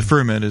recognize that the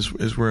ferment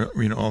is where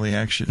all the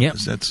action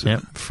is. That's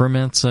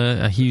ferment's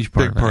a huge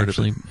part. Big part of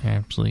it.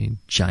 Absolutely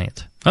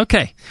giant.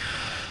 Okay.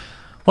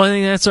 Well, I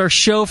think that's our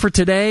show for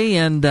today,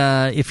 and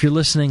if you're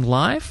listening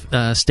live,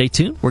 stay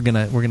tuned. We're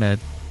gonna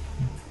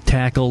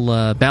tackle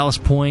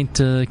Ballast Point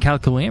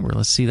Calico Amber.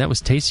 Let's see, that was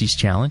Tasty's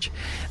challenge.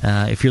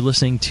 If you're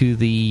listening to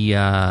the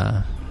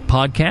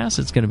podcast,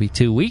 it's going to be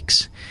 2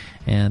 weeks,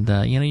 and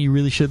you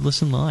really should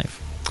listen live.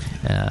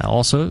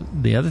 Also,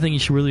 the other thing you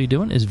should really be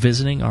doing is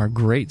visiting our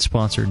great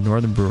sponsor,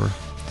 Northern Brewer.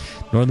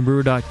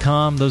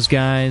 NorthernBrewer.com. Those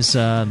guys,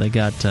 they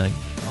got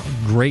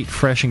great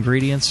fresh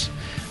ingredients,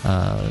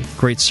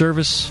 great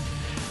service,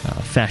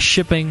 fast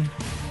shipping,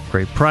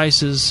 great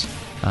prices.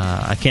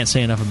 I can't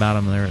say enough about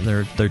them.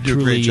 They're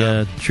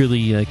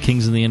truly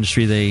kings in the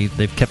industry.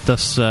 They've kept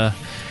us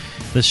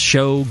this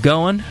show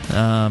going,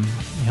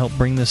 help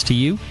bring this to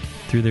you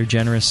through their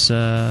generous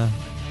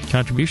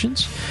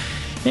contributions.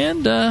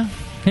 And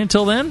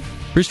until then,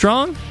 brew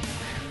strong.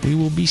 We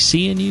will be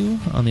seeing you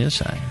on the other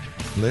side.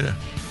 Later.